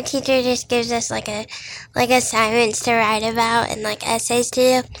our teacher just gives us like assignments to write about and like essays to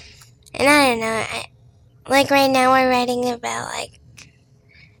do. And I don't know. Like right now we're writing about like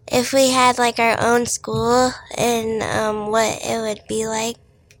if we had like our own school and what it would be like.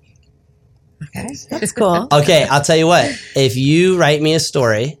 Okay. That's cool. Okay, I'll tell you what. If you write me a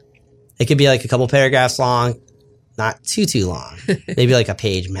story, it could be like a couple paragraphs long, not too long, maybe like a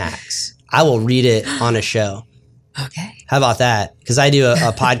page max. I will read it on a show. Okay. How about that? Because I do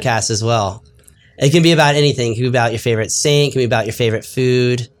a podcast as well. It can be about anything. It can be about your favorite saint. It can be about your favorite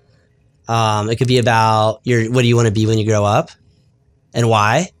food. It could be about what do you want to be when you grow up and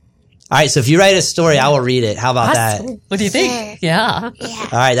why? All right, so if you write a story, I will read it. How about that? What do you think? Yeah. All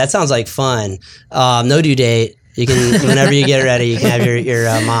right, that sounds like fun. No due date. You can, whenever you get ready, you can have your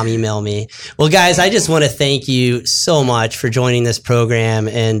mom email me. Well, guys, I just want to thank you so much for joining this program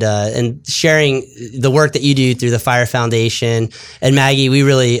and sharing the work that you do through the Fire Foundation. And Maggie, we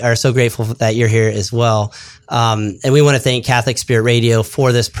really are so grateful that you're here as well. And we want to thank Catholic Spirit Radio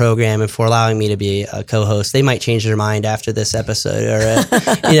for this program and for allowing me to be a co-host. They might change their mind after this episode, or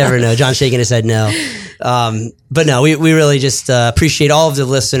you never know. John's shaking his head no. But no, we really just appreciate all of the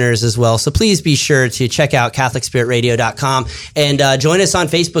listeners as well. So please be sure to check out CatholicSpiritRadio.com and join us on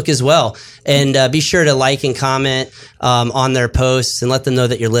Facebook as well. And be sure to like and comment on their posts and let them know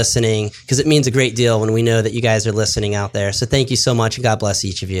that you're listening, because it means a great deal when we know that you guys are listening out there. So thank you so much, and God bless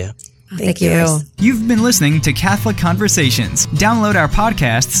each of you. Thank you. You've been listening to Catholic Conversations. Download our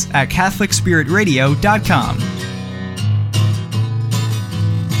podcasts at CatholicSpiritRadio.com.